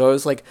 So I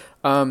was like,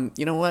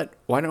 you know what,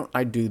 why don't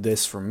I do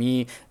this for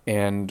me?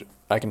 And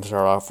I can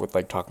start off with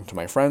like talking to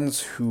my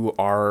friends who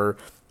are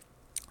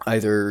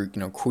either,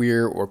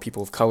 queer or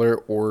people of color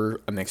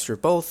or a mixture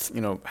of both,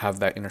 have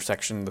that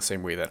intersection the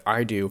same way that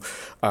I do,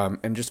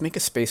 and just make a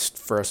space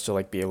for us to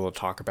like be able to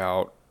talk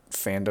about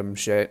fandom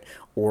shit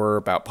or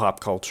about pop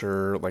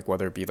culture, like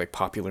whether it be like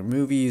popular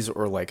movies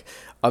or like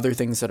other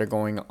things that are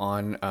going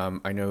on.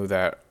 I know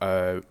that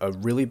a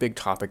really big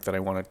topic that I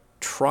want to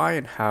try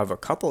and have a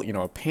couple,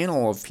 a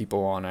panel of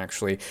people on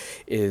actually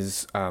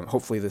is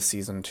hopefully this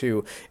season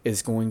too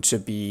is going to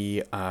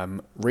be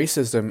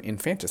racism in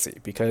fantasy,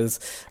 because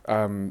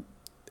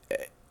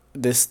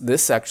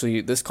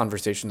this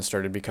conversation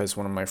started because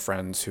one of my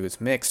friends who is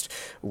mixed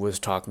was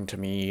talking to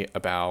me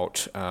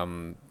about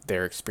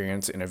their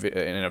experience in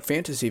a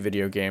fantasy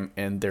video game,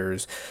 and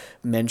there's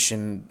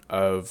mention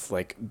of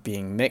like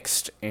being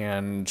mixed,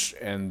 and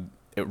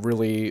it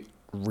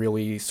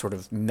really sort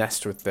of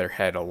messed with their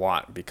head a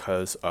lot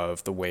because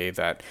of the way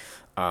that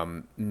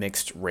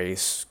mixed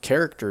race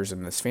characters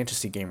in this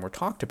fantasy game were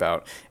talked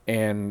about.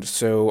 And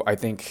so I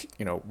think,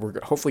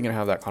 we're hopefully going to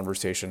have that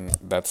conversation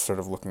that's sort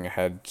of looking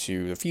ahead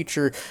to the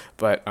future.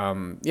 But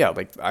yeah,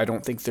 like I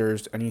don't think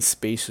there's any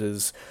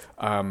spaces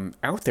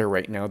out there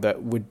right now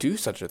that would do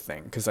such a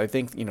thing. Because I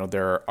think,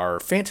 there are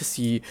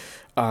fantasy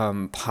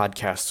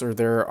podcasts, or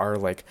there are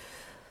like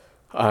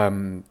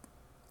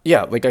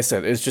yeah, like I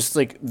said, it's just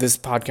like this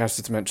podcast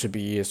is meant to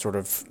be a sort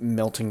of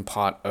melting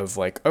pot of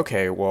like,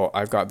 okay, well,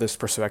 I've got this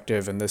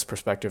perspective and this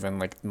perspective, and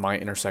like my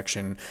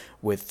intersection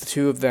with the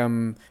two of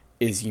them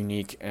is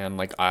unique, and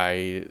like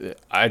I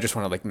just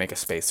want to like make a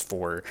space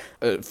for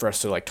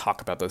us to like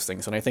talk about those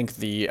things. And I think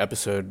the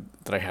episode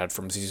that I had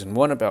from season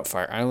 1 about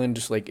Fire Island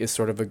just like is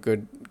sort of a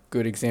good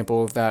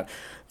example of that.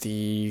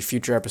 The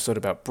future episode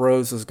about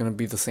Bros is going to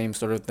be the same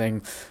sort of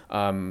thing.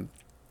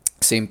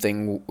 Same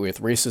thing with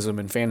racism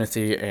and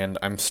fantasy, and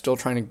I'm still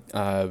trying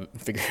to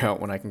figure out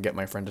when I can get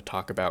my friend to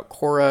talk about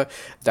Korra.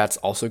 That's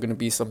also going to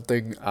be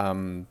something,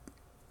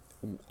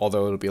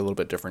 although it'll be a little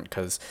bit different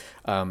because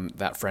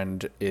that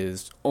friend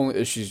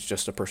she's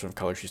just a person of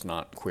color. She's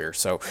not queer.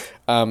 So,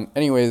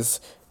 anyways,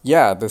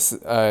 yeah, this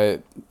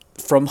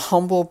from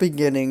humble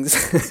beginnings,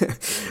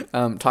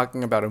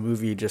 talking about a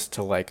movie just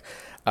to like,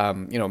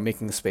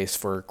 making space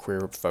for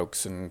queer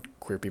folks and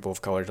queer people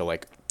of color to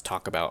like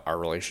talk about our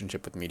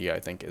relationship with media, I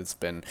think has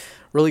been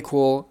really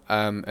cool.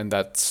 And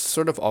that's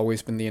sort of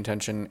always been the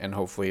intention, and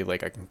hopefully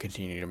like I can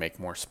continue to make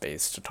more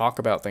space to talk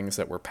about things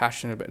that we're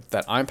passionate about,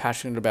 that I'm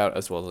passionate about,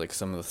 as well as like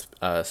some of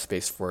the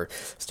space for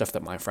stuff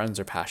that my friends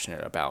are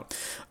passionate about.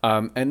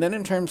 And then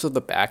in terms of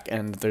the back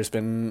end, there's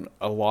been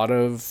a lot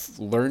of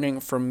learning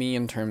from me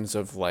in terms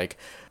of like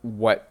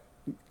what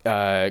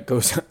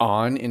goes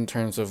on in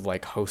terms of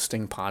like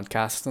hosting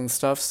podcasts and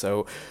stuff.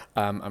 So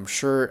I'm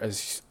sure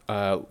as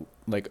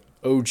like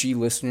OG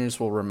listeners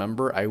will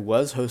remember, I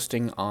was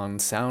hosting on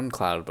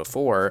SoundCloud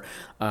before,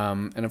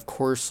 and of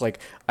course like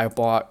I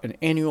bought an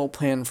annual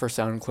plan for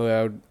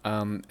SoundCloud,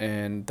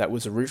 and that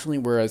was originally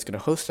where I was going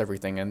to host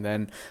everything. And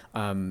then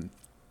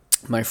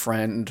my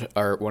friend,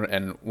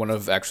 one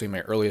of actually my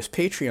earliest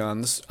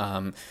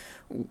Patreons,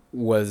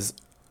 was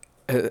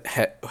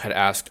had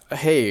asked,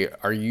 hey,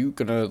 are you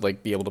gonna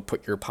like be able to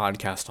put your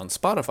podcast on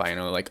Spotify? And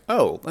I'm like,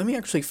 oh, let me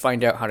actually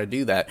find out how to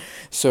do that.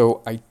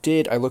 So I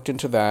looked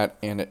into that,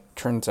 and it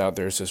turns out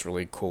there's this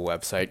really cool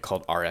website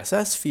called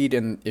RSS feed,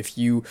 and if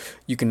you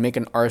can make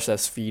an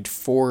RSS feed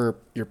for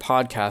your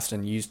podcast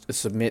and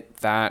submit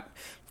that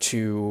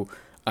to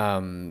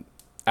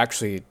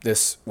actually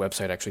this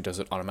website actually does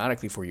it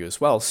automatically for you as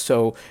well.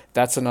 So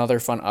that's another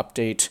fun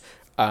update.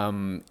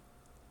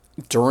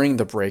 During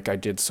the break, I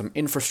did some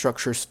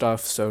infrastructure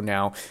stuff, so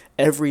now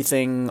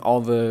all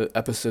the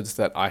episodes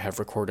that I have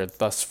recorded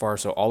thus far,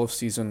 so all of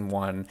season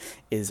 1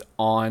 is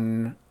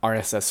on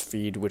RSS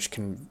feed, which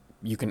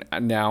you can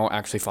now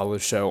actually follow the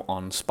show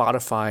on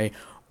Spotify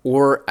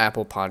or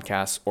Apple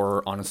Podcasts,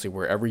 or honestly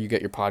wherever you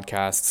get your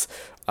podcasts.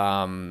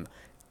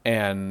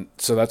 And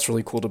so that's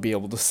really cool to be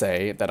able to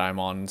say that I'm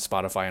on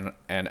Spotify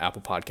and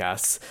Apple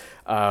Podcasts.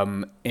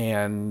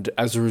 And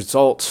as a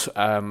result,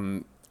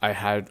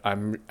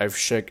 I've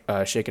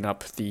shaken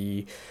up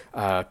the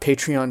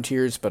Patreon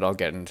tiers, but I'll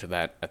get into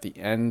that at the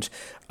end.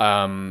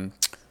 And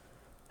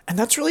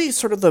that's really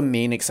sort of the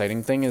main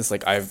exciting thing is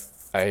like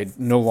I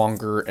no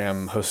longer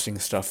am hosting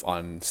stuff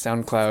on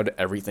SoundCloud.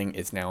 Everything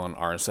is now on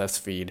RSS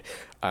feed,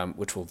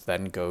 which will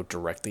then go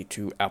directly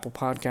to Apple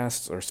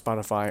Podcasts or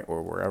Spotify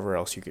or wherever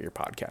else you get your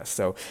podcasts.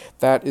 So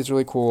that is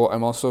really cool.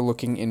 I'm also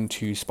looking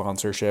into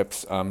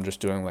sponsorships, just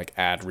doing like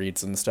ad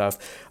reads and stuff.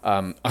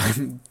 I'm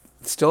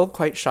still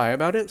quite shy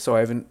about it, so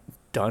I haven't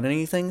done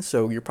anything,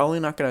 so you're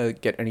probably not going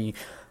to get any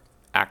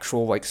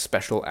actual like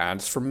special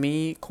ads from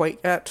me quite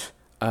yet.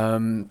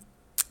 And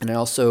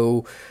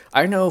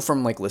I know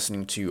from like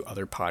listening to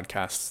other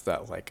podcasts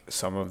that like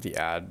some of the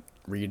ad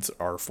reads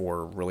are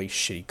for really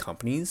shitty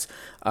companies.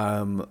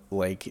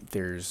 Like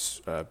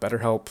there's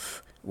BetterHelp,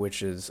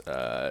 which is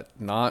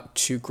not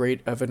too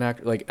great of an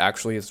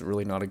actually it's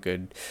really not a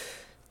good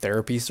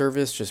therapy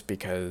service, just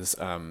because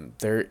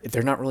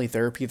they're not really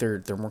therapy,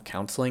 they're more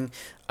counseling,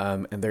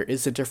 and there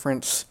is a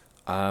difference.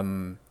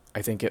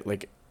 I think it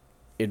like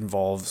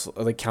involves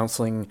like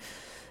counseling.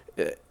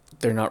 uh,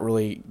 They're not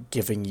really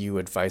giving you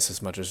advice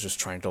as much as just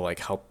trying to like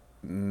help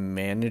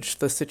manage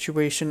the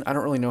situation. I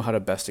don't really know how to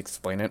best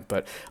explain it,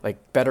 but like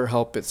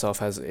BetterHelp itself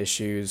has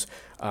issues.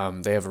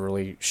 They have a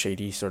really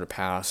shady sort of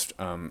past,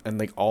 and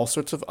like all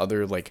sorts of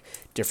other like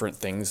different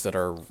things that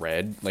are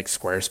red. Like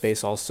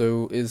Squarespace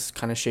also is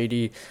kind of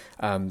shady.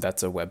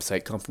 That's a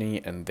website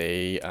company, and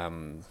they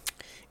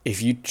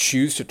if you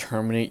choose to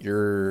terminate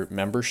your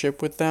membership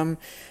with them,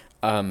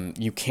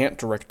 you can't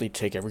directly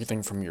take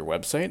everything from your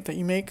website that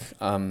you make,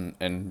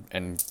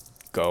 and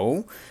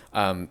go,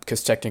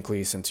 because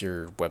technically, since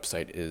your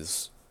website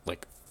is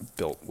like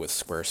built with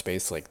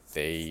Squarespace, like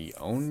they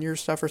own your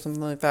stuff or something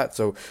like that.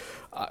 So,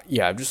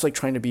 yeah, I'm just like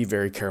trying to be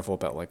very careful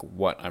about like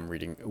what I'm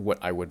reading, what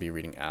I would be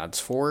reading ads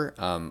for.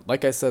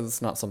 Like I said,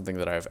 it's not something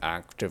that I've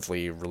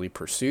actively really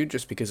pursued,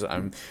 just because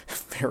I'm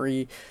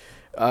very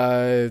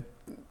uh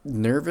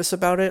nervous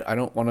about it. I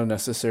don't want to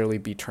necessarily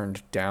be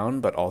turned down,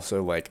 but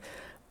also like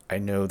I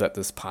know that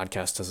this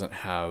podcast doesn't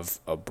have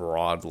a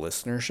broad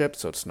listenership,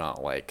 so it's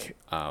not like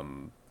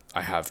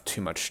I have too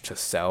much to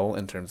sell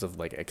in terms of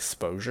like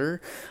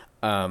exposure.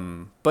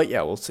 But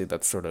yeah, we'll see.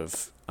 That's sort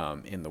of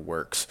in the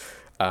works.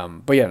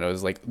 But yeah, no,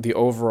 it's like the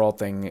overall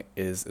thing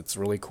is it's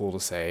really cool to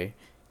say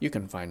you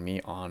can find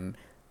me on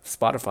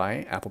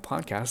Spotify, Apple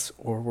Podcasts,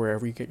 or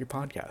wherever you get your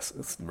podcasts.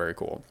 It's very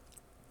cool.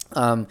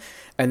 Um,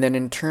 and then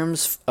in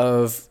terms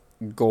of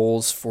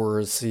goals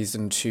for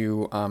season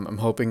two, I'm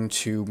hoping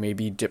to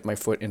maybe dip my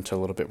foot into a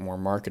little bit more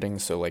marketing.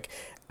 So, like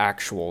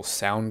actual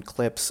sound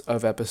clips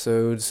of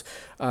episodes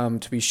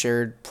to be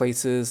shared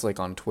places like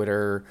on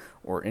Twitter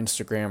or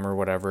Instagram or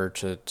whatever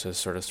to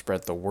sort of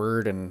spread the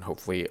word and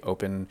hopefully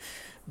open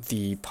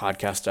the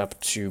podcast up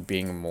to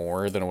being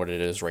more than what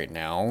it is right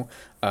now.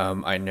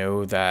 I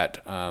know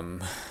that I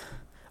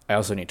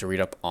also need to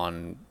read up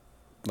on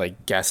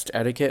like guest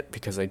etiquette,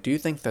 because I do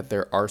think that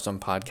there are some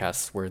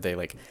podcasts where they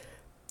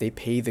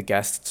pay the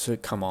guests to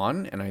come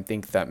on, and I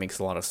think that makes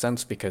a lot of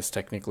sense because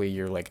technically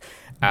you're like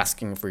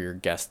asking for your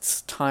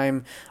guests'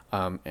 time,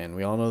 and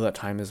we all know that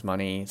time is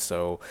money.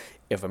 So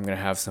if I'm gonna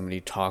have somebody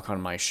talk on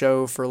my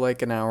show for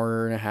like an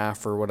hour and a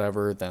half or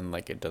whatever, then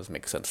like it does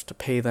make sense to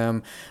pay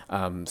them.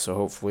 So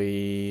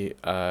hopefully,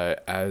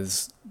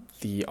 as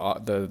the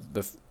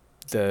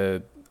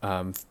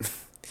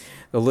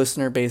the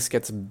listener base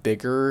gets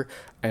bigger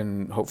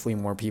and hopefully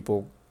more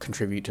people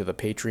contribute to the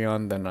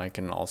Patreon, then I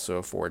can also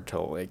afford to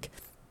like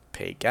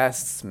pay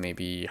guests,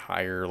 maybe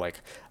hire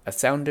like a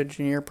sound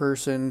engineer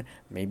person,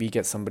 maybe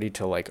get somebody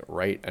to like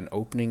write an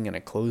opening and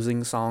a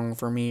closing song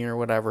for me or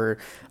whatever.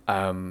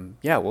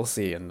 Yeah, we'll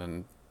see. And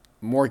then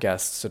more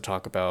guests to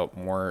talk about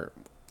more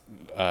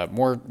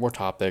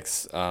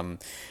topics, and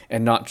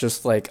not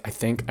just like I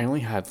think I only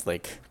had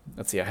like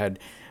let's see, I had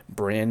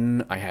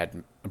Bryn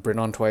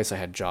on twice, I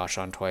had Josh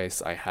on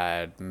twice, I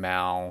had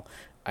Mal,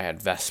 I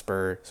had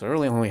Vesper, so I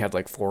really only had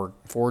like four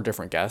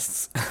different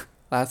guests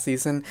last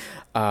season,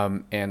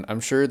 and I'm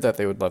sure that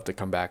they would love to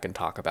come back and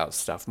talk about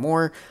stuff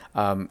more,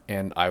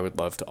 and I would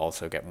love to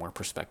also get more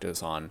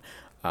perspectives on.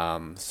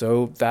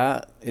 So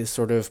that is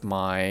sort of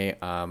my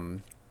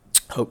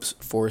hopes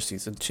for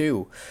season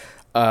two.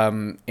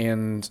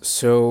 And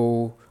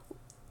so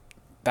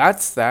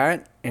that's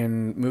that.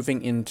 And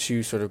moving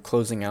into sort of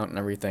closing out and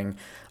everything,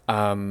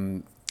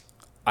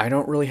 I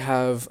don't really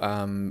have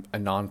a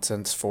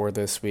nonsense for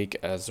this week.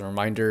 As a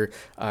reminder,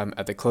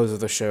 at the close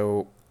of the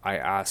show, I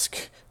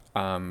ask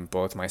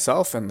both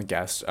myself and the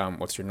guest,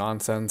 what's your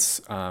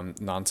nonsense?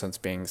 Nonsense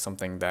being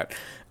something that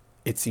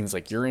it seems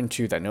like you're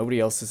into that nobody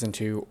else is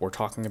into or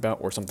talking about,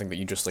 or something that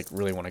you just like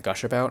really want to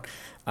gush about.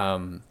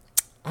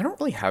 I don't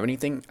really have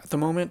anything at the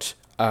moment.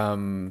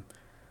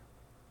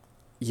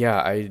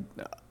 Yeah,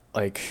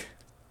 like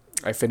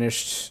I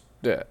finished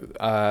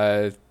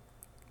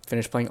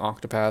playing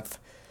Octopath.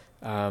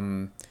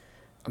 Um,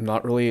 I'm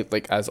not really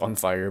like as on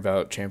fire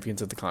about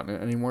Champions of the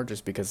Continent anymore,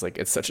 just because like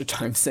it's such a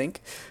time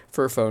sink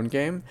for a phone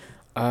game.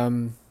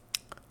 Um,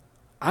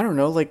 I don't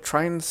know, like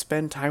try and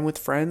spend time with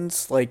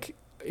friends. Like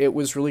it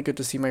was really good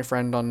to see my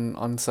friend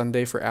on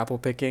Sunday for apple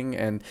picking,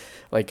 and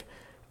like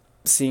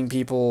seeing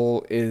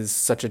people is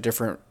such a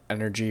different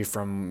energy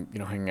from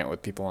hanging out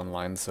with people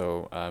online.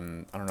 So I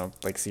don't know,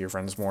 like see your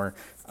friends more,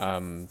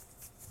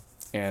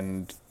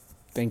 and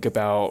think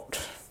about,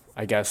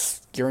 I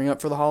guess, gearing up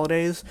for the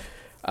holidays,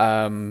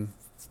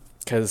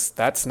 because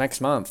that's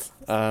next month.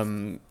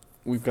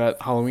 We've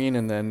got Halloween,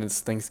 and then it's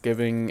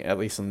Thanksgiving. At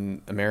least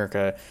in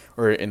America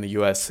or in the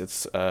U.S.,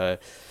 it's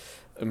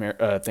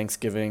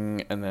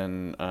Thanksgiving, and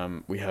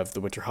then we have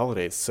the winter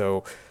holidays.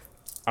 So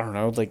I don't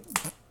know, like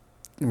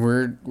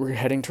we're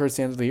heading towards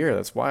the end of the year.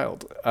 That's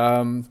wild.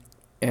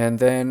 And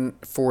then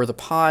for the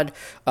pod,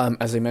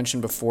 as I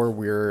mentioned before,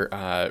 we're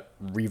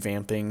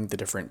revamping the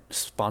different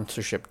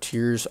sponsorship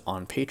tiers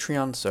on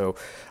Patreon. So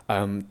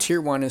tier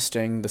one is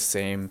staying the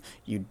same.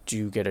 You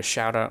do get a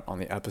shout out on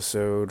the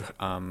episode.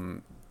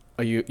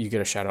 You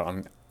get a shout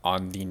out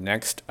on the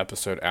next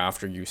episode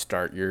after you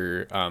start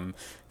your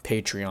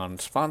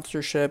Patreon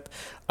sponsorship.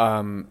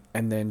 And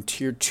then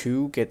tier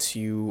 2 gets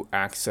you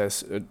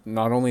access,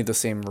 not only the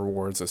same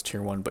rewards as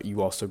tier 1, but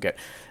you also get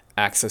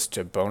access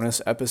to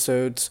bonus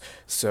episodes.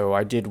 So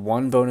I did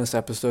one bonus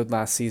episode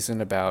last season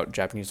about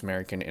Japanese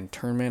American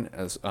internment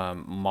as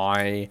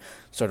my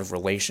sort of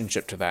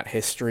relationship to that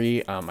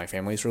history, my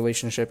family's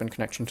relationship and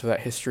connection to that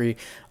history.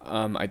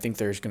 I think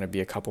there's going to be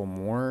a couple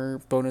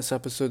more bonus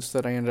episodes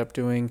that I ended up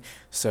doing.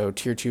 So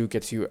tier 2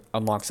 gets you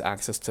unlocks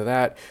access to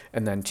that,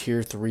 and then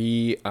tier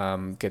 3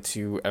 gets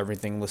you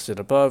everything listed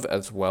above,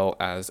 as well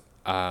as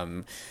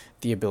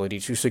the ability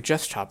to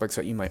suggest topics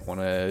that you might want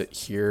to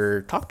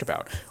hear talked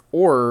about.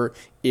 Or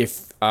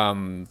if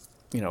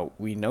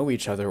we know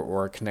each other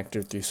or are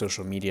connected through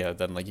social media,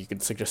 then like you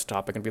could suggest a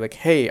topic and be like,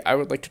 hey, I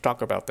would like to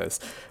talk about this,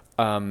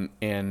 and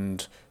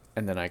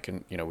then I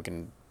can we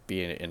can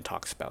be in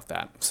talks about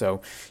that.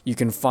 So you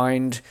can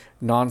find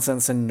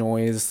Nonsense and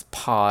Noise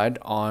Pod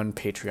on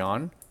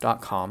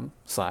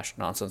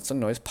patreon.com/nonsense and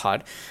noise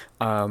pod,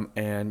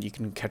 and you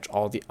can catch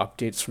all the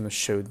updates from the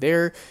show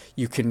there.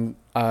 You can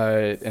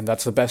and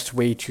that's the best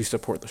way to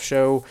support the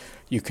show.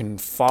 You can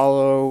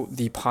follow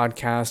the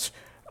podcast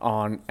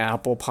on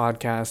Apple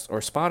Podcasts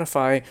or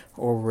Spotify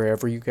or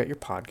wherever you get your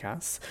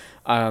podcasts.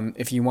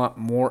 If you want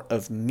more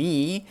of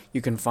me, you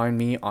can find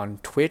me on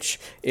Twitch,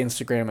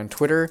 Instagram, and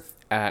Twitter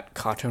at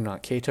Kato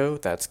Not Kato.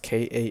 That's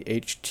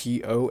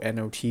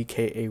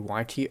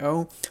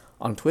KAHTONOTKAYTO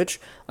on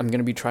Twitch. I'm going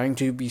to be trying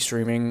to be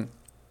streaming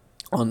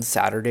on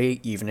Saturday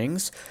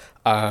evenings.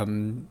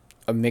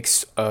 A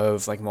mix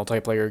of like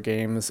multiplayer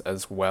games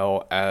as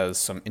well as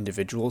some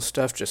individual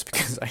stuff, just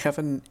because I have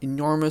an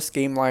enormous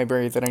game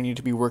library that I need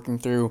to be working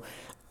through.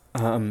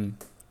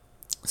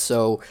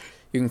 So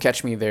you can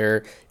catch me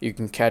there. You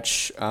can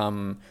catch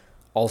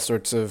all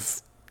sorts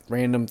of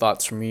random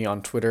thoughts from me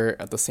on Twitter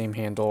at the same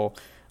handle.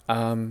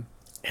 And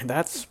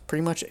that's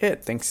pretty much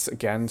it. Thanks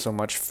again so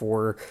much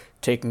for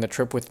taking the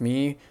trip with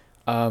me,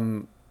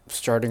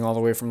 starting all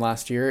the way from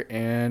last year,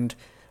 and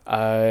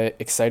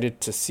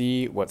excited to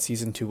see what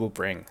season 2 will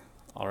bring.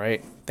 All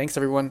right. Thanks,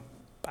 everyone.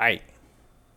 Bye.